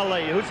at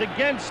Ali, who's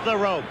against the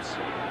ropes.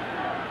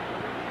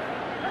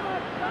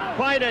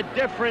 Quite a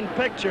different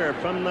picture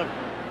from the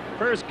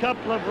first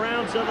couple of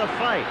rounds of the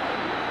fight.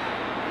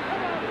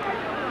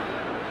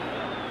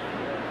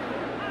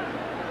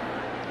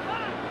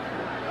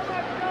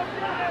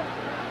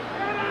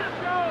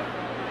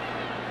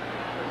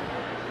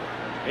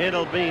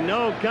 It'll be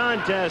no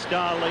contest,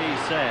 Ali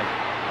said.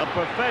 A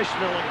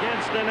professional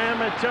against an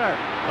amateur.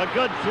 A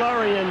good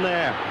flurry in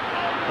there.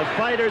 The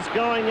fighters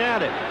going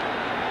at it.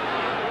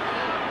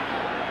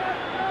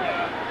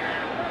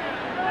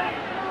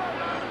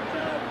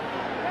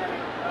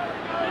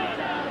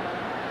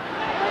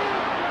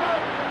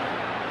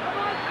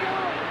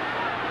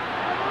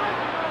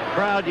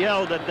 Crowd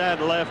yelled at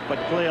that left, but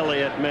clearly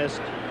it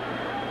missed.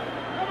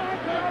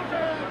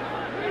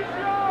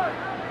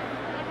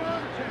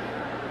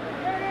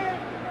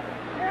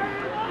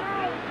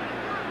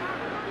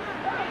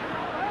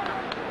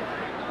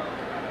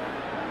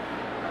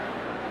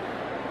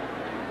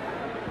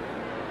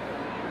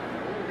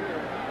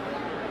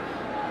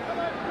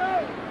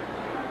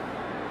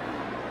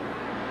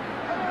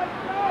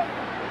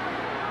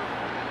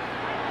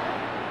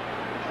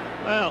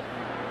 Well,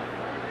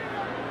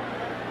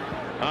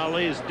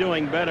 Ali's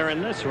doing better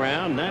in this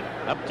round. That,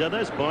 up to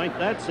this point,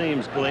 that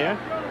seems clear.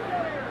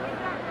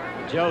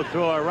 Joe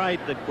threw a right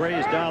that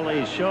grazed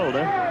Ali's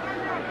shoulder.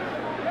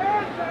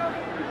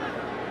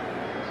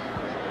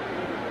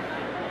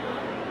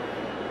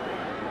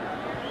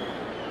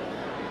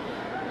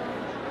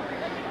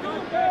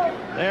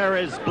 There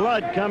is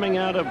blood coming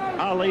out of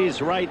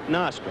Ali's right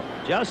nostril.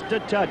 Just a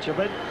touch of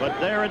it, but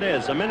there it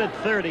is.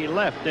 1:30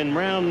 left in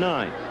round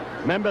 9.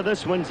 Remember,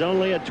 this one's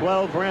only a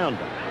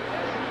 12-rounder.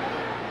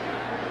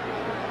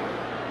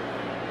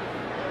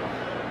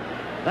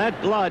 That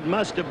blood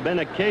must have been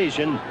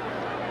occasioned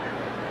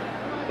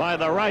by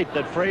the right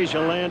that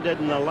Frazier landed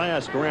in the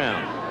last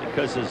round,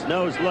 because his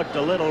nose looked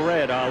a little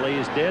red,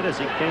 Ali's did, as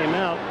he came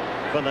out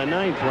for the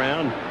 9th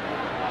round,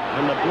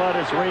 and the blood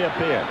has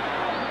reappeared.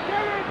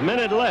 A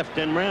minute left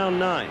in round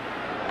 9.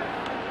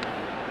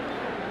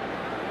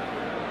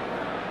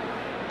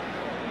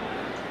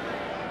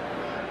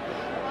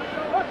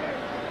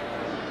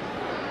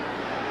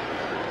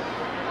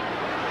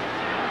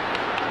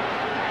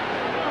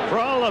 For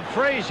all of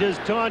Frazier's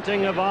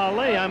taunting of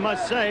Ali, I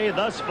must say,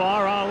 thus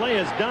far, Ali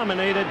has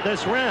dominated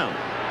this round.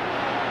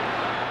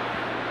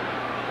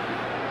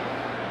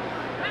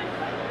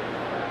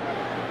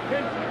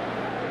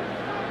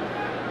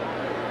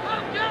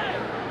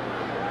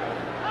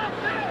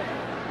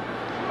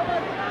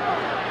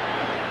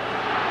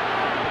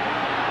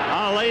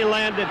 Ali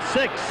landed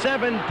 6,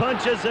 7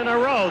 punches in a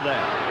row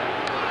there.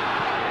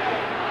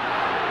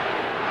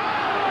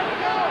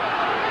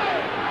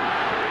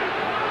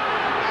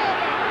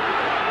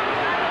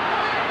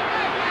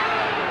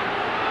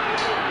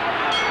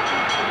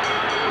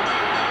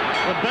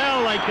 The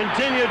bell, they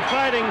continued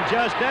fighting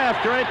just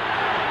after it,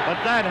 but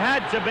that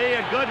had to be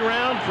a good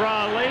round for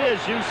Ali,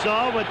 as you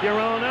saw with your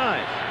own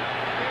eyes.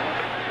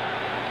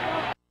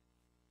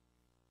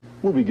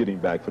 We'll be getting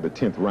back for the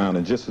 10th round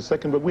in just a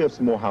second, but we have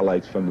some more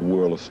highlights from the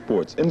world of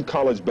sports. In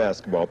college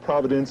basketball,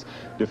 Providence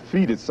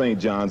defeated St.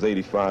 John's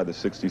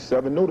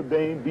 85-67. Notre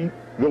Dame beat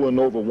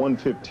Villanova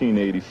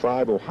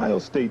 115-85. Ohio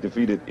State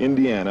defeated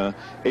Indiana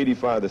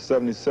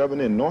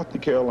 85-77. And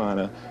North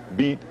Carolina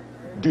beat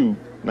Duke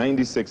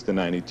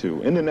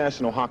 96-92. In the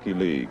National Hockey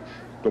League,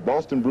 the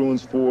Boston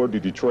Bruins 4, the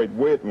Detroit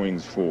Red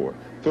Wings 4.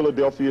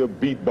 Philadelphia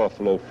beat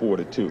Buffalo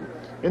 4-2.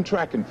 In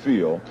track and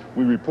field,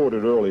 we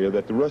reported earlier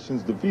that the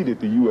Russians defeated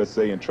the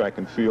USA in track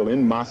and field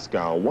in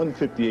Moscow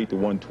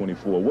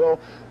 158-124. Well,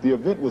 the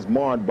event was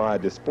marred by a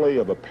display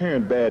of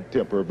apparent bad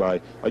temper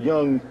by a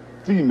young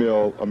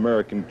female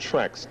American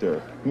trackster,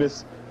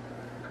 Miss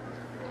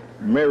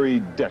Mary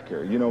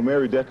Decker. You know,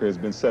 Mary Decker has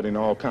been setting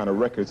all kind of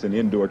records in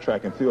indoor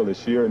track and field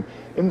this year. And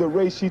in the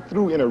race,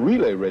 in a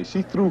relay race,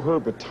 she threw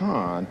her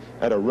baton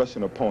at a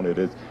Russian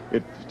opponent.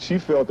 She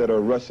felt that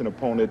her Russian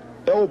opponent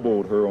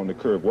elbowed her on the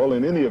curve. Well,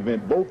 in any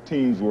event, both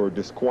teams were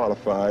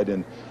disqualified,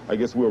 and I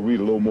guess we'll read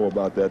a little more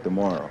about that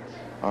tomorrow.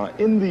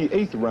 In the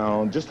 8th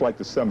round, just like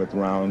the 7th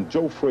round,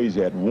 Joe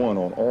Frazier had won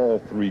on all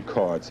 3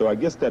 cards. So I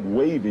guess that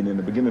waving in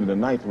the beginning of the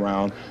 9th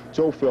round,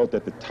 Joe felt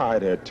that the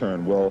tide had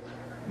turned. Well,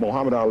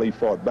 Muhammad Ali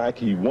fought back.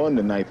 He won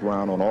the 9th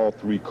round on all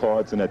 3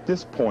 cards, and at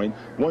this point,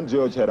 one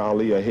judge had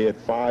Ali ahead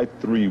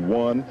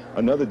 5-3-1,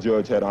 another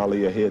judge had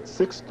Ali ahead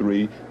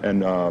 6-3,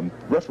 and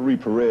referee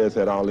Perez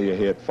had Ali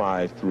ahead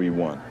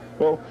 5-3-1.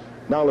 Well,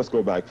 now let's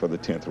go back for the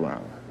 10th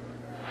round.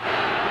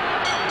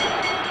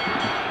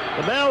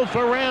 The bell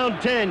for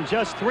round 10,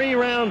 just 3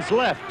 rounds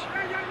left.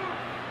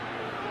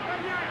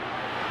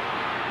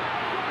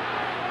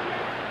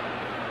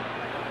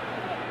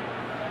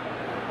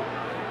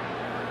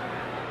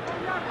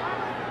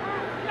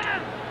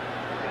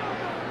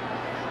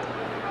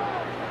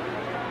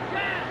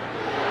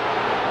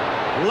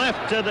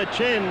 Left to the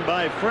chin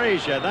by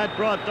Frazier. That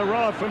brought the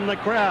roar from the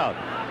crowd,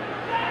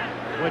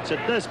 which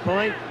at this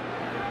point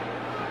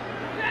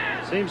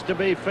seems to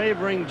be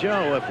favoring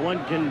Joe, if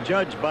one can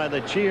judge by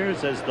the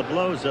cheers as the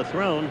blows are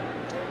thrown. Go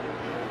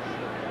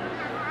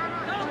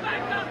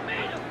back up,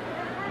 beat him.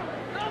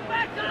 Go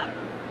back up.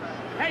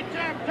 Hey,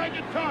 Jam, take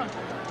your time.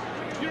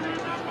 You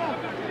remember?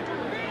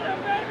 Beat him,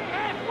 baby,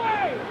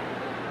 halfway.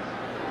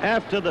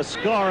 After the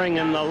scoring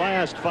in the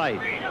last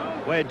fight,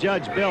 where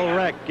Judge Bill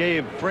Reck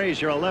gave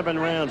Frazier 11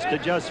 rounds to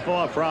just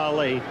 4 for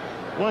Ali,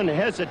 one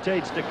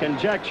hesitates to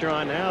conjecture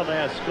on how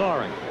they're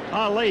scoring.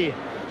 Ali,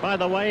 by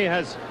the way,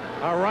 has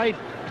a right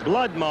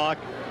blood mark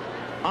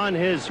on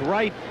his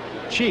right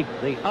cheek,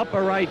 the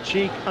upper right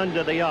cheek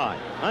under the eye.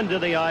 Under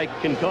the eye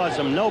can cause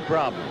him no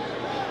problem.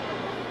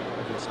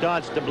 If it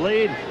starts to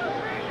bleed,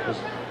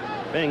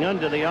 being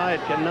under the eye,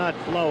 it cannot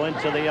flow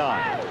into the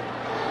eye.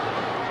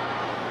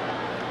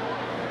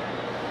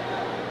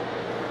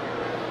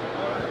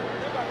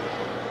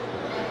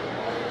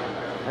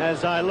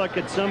 As I look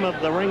at some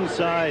of the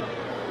ringside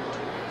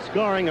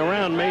scoring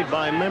around me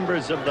by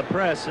members of the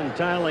press,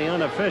 entirely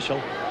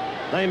unofficial,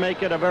 they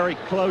make it a very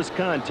close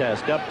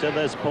contest up to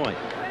this point.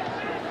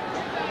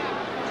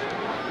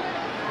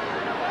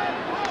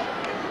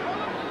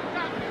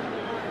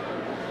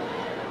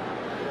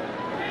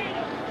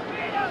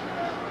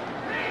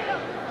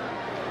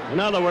 In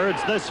other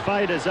words, this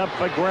fight is up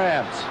for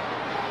grabs.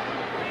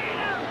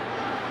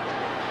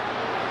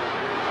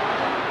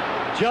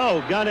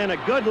 Joe got in a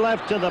good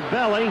left to the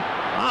belly.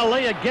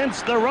 Ali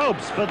against the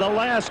ropes for the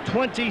last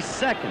 20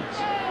 seconds.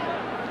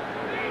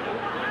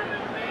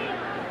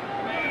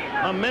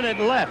 A minute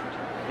left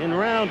in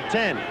round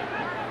 10.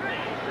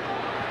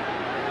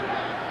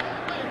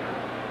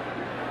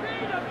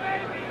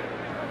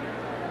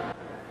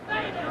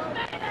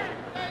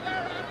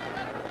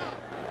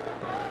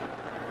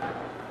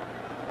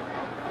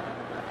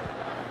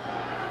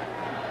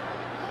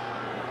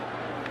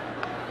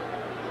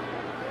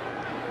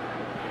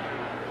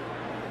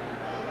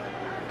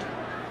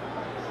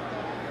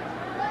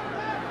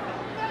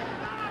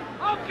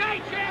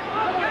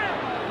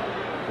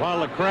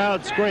 While the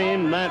crowd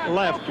screamed, that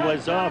left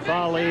was off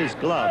Ali's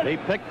glove. He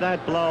picked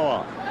that blow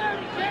off.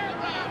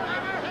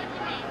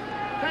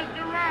 Take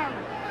your round.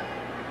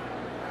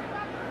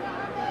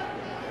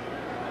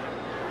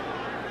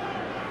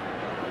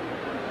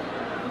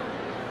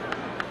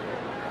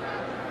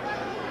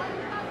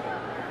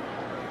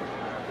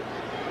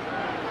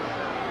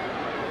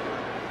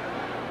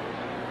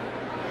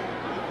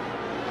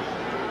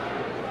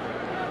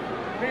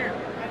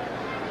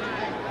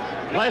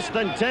 Less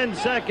than 10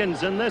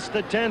 seconds, and this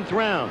the 10th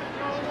round.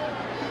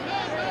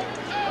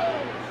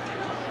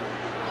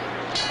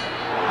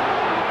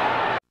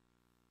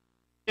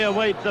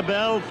 Await the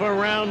bell for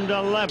round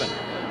 11.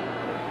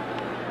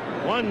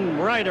 One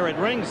writer at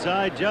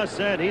ringside just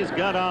said he's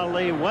got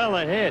Ali well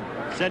ahead.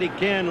 Said he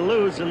can't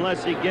lose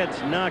unless he gets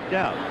knocked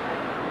out.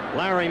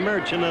 Larry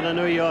Merchant of the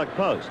New York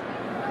Post.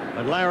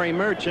 But Larry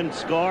Merchant's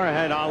score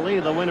had Ali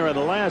the winner of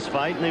the last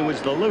fight, and he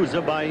was the loser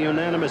by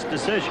unanimous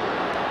decision.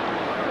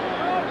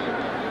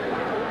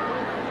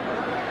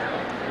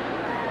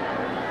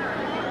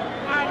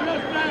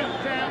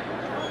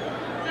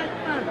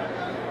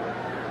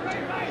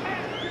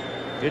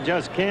 You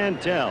just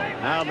can't tell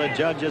how the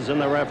judges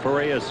and the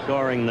referee are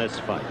scoring this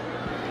fight.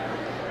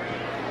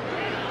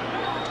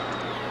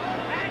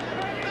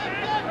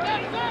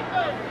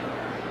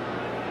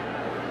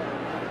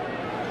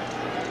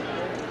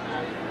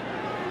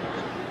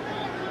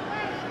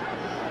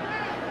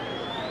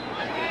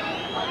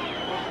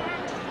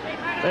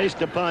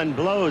 Based upon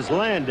blows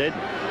landed,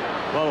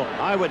 well,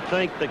 I would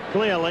think that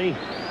clearly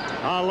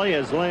Ali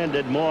has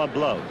landed more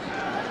blows.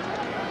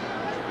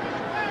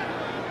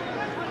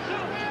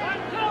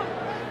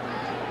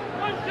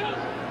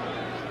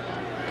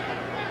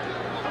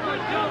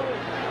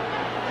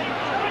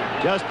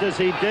 Just as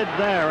he did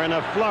there in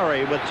a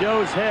flurry, with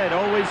Joe's head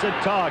always a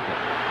target.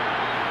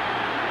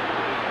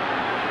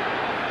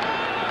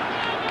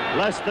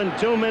 Less than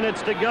 2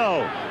 minutes to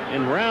go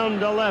in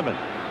round 11.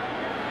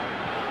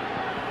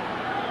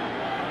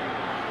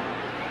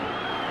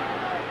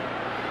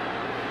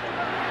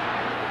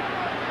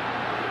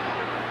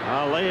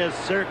 Ali is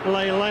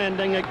certainly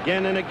landing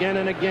again and again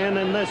and again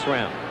in this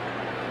round.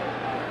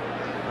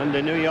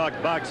 Under New York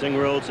boxing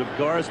rules, of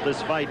course,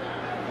 this fight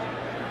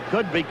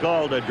could be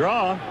called a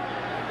draw.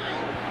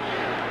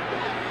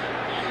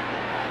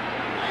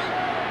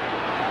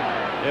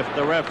 If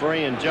the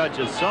referee and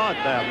judges saw it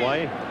that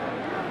way.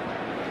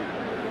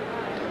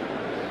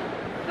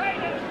 Stay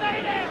there!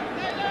 Stay there!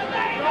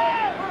 Stay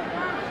there!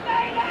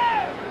 Stay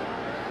there!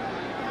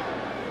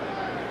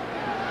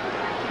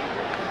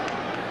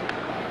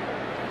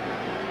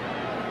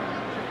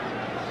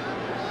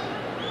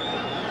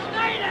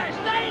 Stay there!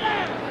 Stay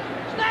there!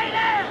 Stay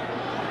there!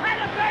 Hey,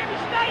 baby,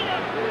 stay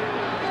there!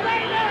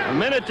 Stay there! A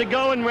minute to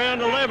go in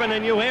round 11,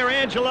 and you hear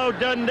Angelo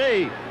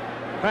Dundee,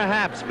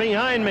 perhaps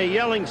behind me,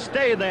 yelling,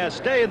 stay there,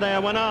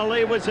 when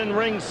Ali was in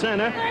ring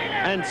center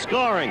and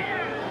scoring.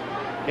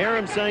 Hear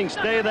him saying,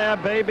 stay there,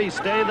 baby,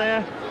 stay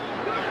there.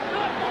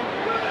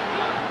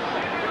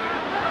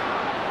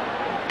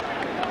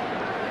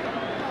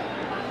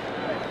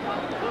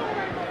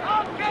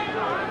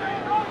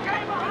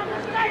 Okay,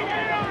 Muhammad, stay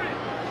there!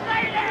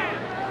 Stay there!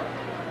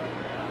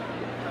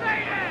 Stay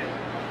there!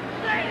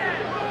 Stay there!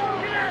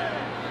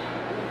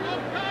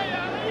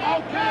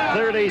 Okay!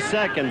 30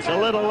 seconds, a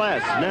little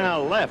less, now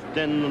left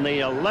in the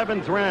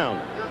 11th round.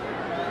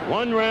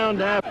 One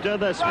round after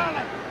this one.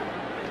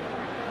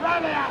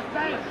 Rally out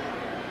there!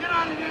 Get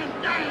out of there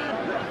and dance!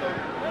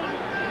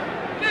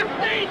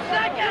 15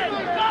 seconds!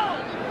 Go!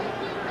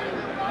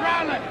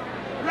 Rally!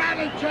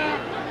 Rally,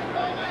 champ!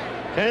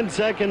 10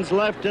 seconds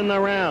left in the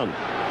round.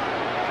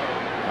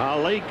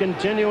 Ali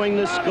continuing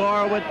the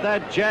score with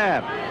that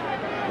jab.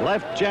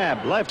 Left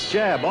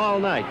jab all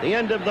night. The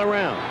end of the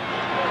round.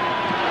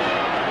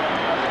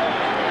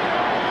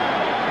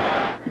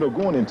 You know,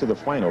 going into the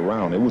final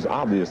round, it was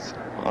obvious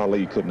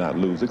Ali could not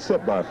lose,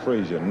 except by a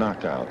Frazier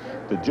knockout.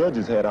 The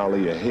judges had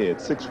Ali ahead,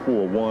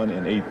 6-4-1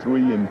 and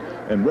 8-3,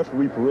 and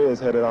referee Perez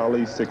had it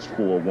Ali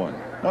 6-4-1.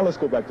 Now let's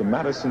go back to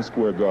Madison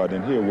Square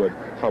Garden and hear what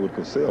Howard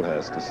Cosell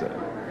has to say.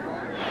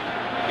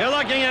 You're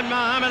looking at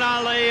Muhammad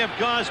Ali, of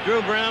course,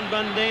 Drew Brown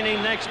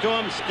Bundini next to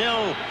him,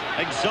 still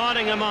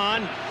exhorting him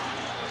on.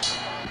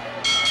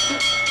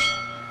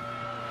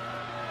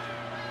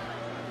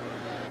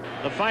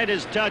 The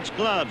fighters touch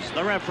gloves.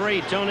 The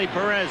referee, Tony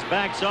Perez,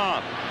 backs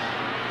off.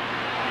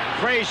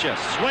 Frazier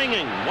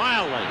swinging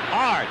wildly,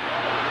 hard,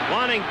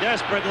 wanting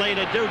desperately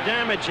to do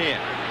damage here.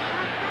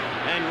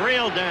 And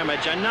real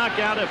damage, a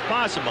knockout if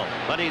possible,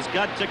 but he's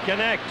got to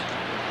connect.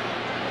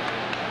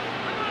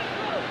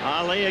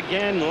 Ali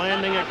again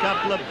landing a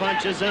couple of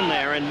punches in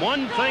there. And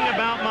one thing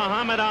about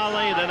Muhammad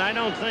Ali that I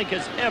don't think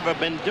has ever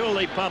been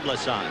duly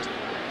publicized.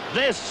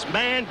 This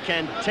man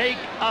can take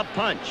a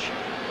punch.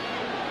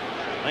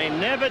 They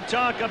never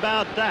talk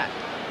about that.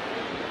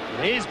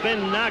 He's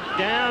been knocked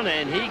down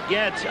and he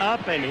gets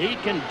up and he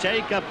can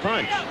take a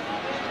punch.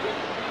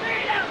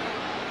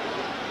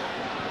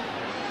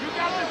 You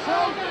got to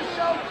close the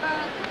show,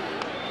 Pat.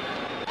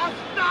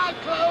 That's not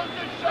close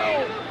the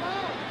show.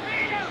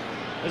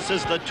 This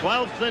is the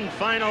 12th and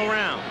final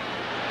round.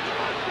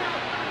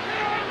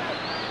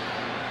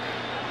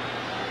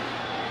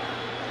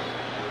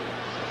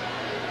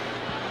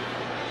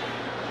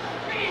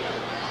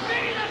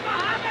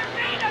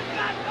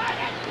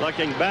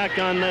 Looking back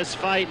on this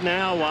fight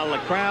now, while the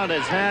crowd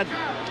has had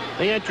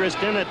the interest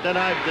in it that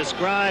I've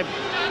described,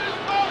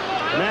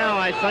 now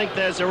I think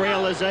there's a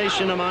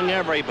realization among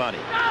everybody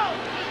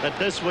that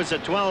this was a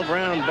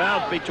 12-round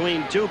bout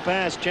between two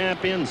past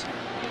champions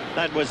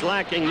that was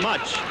lacking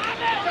much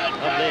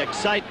of the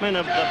excitement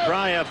of the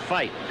prior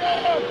fight.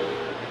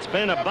 It's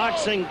been a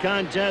boxing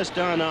contest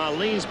on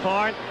Ali's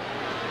part,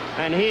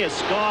 and he has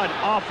scored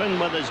often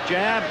with his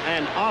jab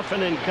and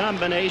often in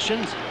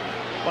combinations,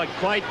 but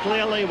quite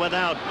clearly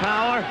without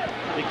power,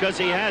 because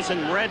he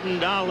hasn't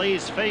reddened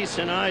Ali's face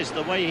and eyes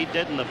the way he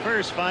did in the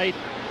first fight.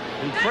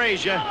 And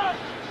Frazier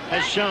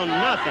has shown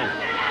nothing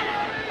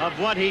of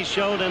what he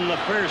showed in the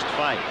first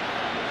fight.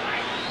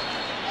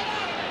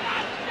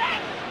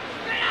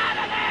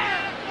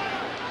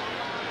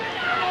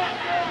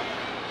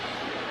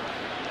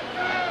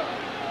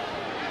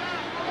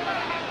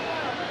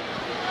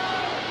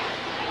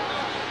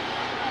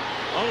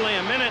 Only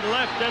a minute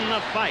left in the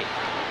fight.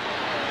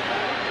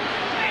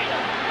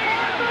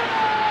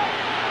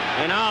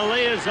 And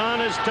Ali is on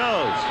his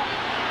toes.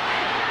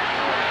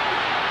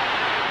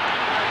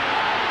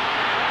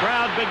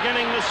 Crowd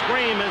beginning to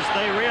scream as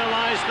they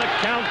realize the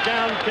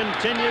countdown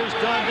continues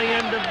toward the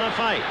end of the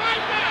fight.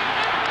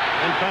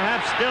 And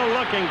perhaps still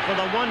looking for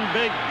the one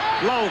big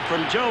blow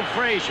from Joe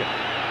Frazier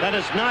that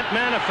has not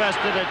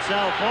manifested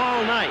itself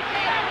all night.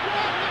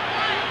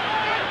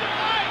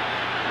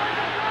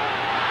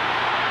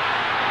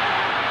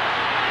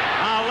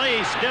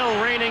 Ali still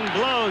raining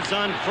blows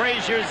on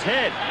Frazier's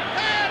head.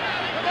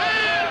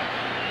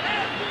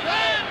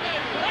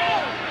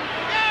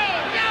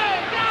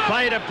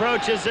 Fight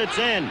approaches its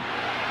end.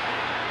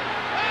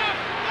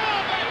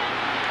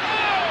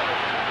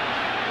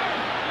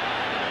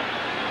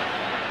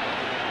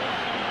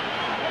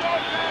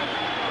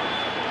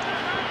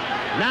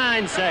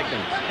 Nine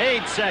seconds,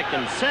 8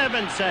 seconds,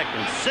 7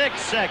 seconds,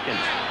 6 seconds.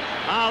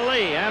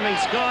 Ali, having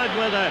scored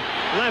with a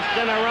left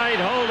and a right,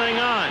 holding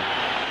on.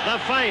 The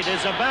fight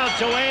is about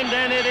to end,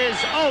 and it is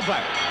over.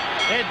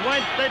 It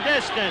went the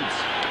distance.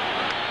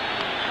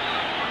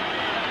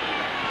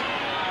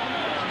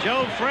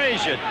 Joe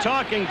Frazier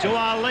talking to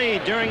Ali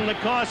during the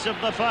course of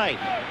the fight,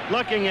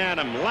 looking at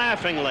him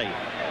laughingly,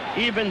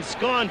 even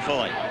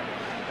scornfully.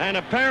 And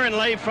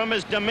apparently from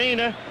his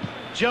demeanor,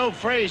 Joe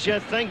Frazier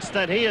thinks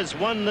that he has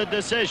won the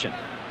decision.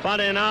 But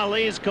in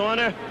Ali's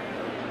corner,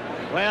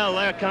 well,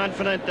 they're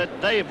confident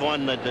that they've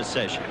won the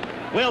decision.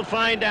 We'll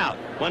find out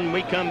when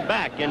we come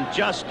back in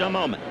just a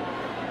moment.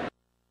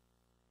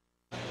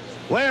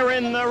 We're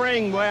in the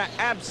ring where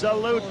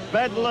absolute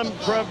bedlam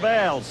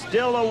prevails,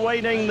 still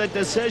awaiting the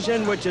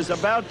decision which is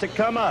about to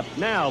come up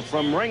now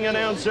from ring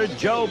announcer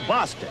Joe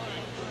Boston.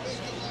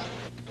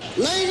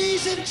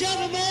 Ladies and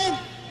gentlemen,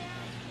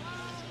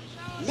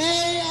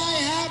 may I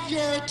have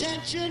your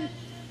attention,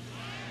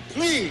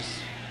 please?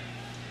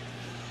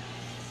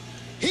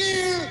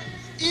 Here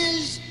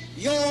is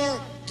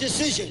your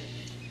decision.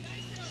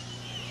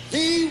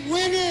 The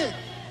winner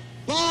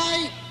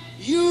by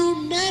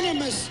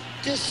unanimous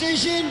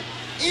decision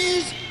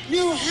is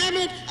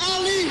Muhammad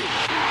Ali.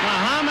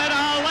 Muhammad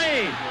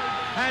Ali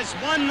has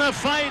won the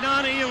fight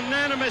on a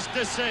unanimous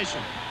decision.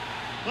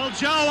 Well,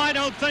 Joe, I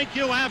don't think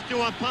you have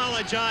to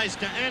apologize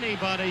to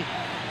anybody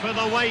for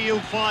the way you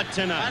fought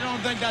tonight. I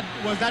don't think that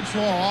was that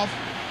far off.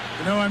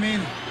 You know what I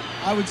mean?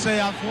 I would say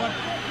I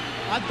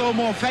throw a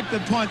more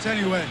effective punch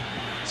anyway.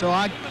 So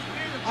I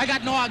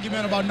got no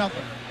argument about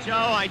nothing. Joe,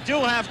 I do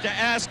have to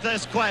ask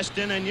this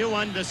question, and you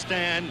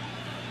understand.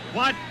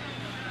 What?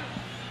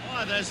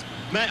 Oh, there's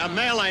a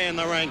melee in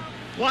the ring.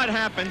 What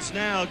happens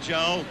now,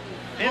 Joe?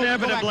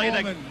 Inevitably, go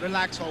back home and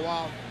relax for a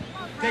while.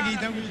 Take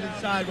it, then we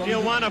decide. Do you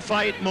want to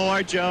fight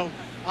more, Joe?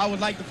 I would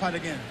like to fight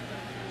again.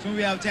 Soon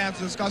we have a chance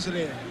to discuss it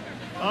here.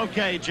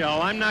 Okay, Joe.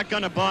 I'm not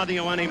going to bother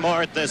you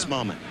anymore at this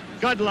moment.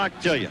 Good luck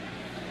to you.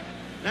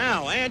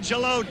 Now,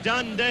 Angelo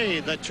Dundee,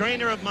 the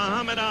trainer of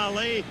Muhammad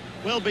Ali,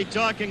 will be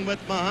talking with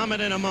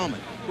Muhammad in a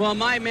moment. Well,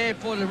 my man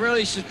fought a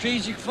really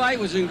strategic fight,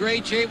 was in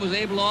great shape, was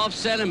able to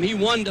offset him. He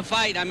won the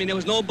fight. I mean, there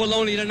was no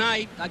baloney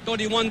tonight. I thought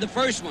he won the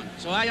first one.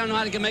 So I don't know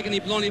how to make any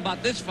baloney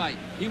about this fight.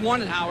 He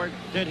won it, Howard.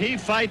 Did he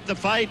fight the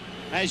fight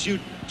as you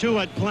two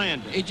had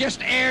planned? He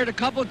just aired a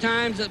couple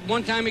times. At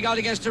one time he got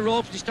against the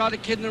ropes. He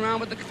started kidding around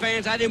with the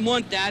fans. I didn't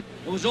want that.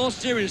 It was all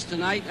serious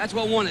tonight. That's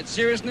what won it.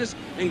 Seriousness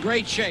and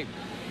great shape.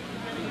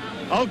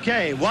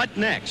 Okay, what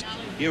next?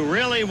 You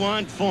really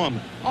want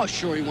Foreman? Oh,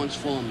 sure, he wants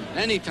Foreman.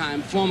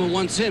 Anytime Foreman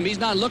wants him. He's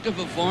not looking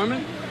for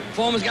Foreman.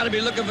 Foreman's got to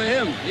be looking for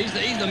him. He's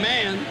the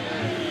man.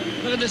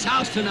 Look at this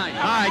house tonight.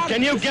 All right,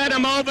 can you get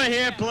him over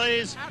here,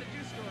 please?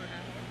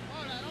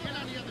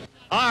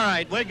 All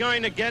right, we're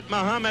going to get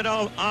Muhammad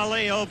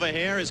Ali over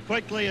here as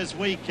quickly as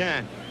we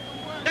can.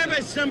 Give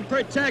us some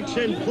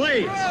protection,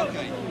 please.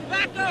 Okay.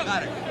 Back up.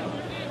 Got it.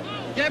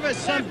 Give us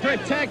some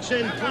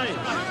protection, please.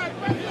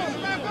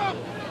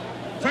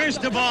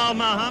 First of all,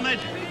 Muhammad,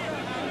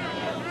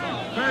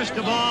 first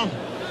of all,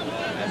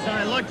 as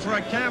I look for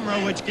a camera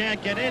which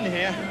can't get in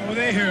here. Oh,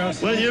 they hear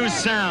us. We'll use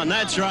sound,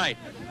 that's right.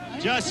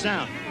 Just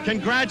sound.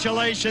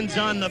 Congratulations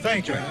on the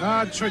victory.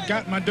 I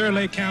got my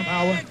Durley camp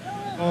hour.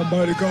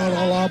 Almighty God,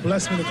 Allah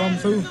bless me to come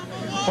through.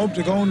 Hope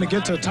to go on to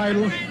get to a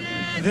title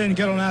and then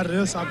get on out of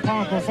this. I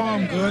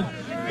perform good,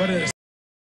 but it's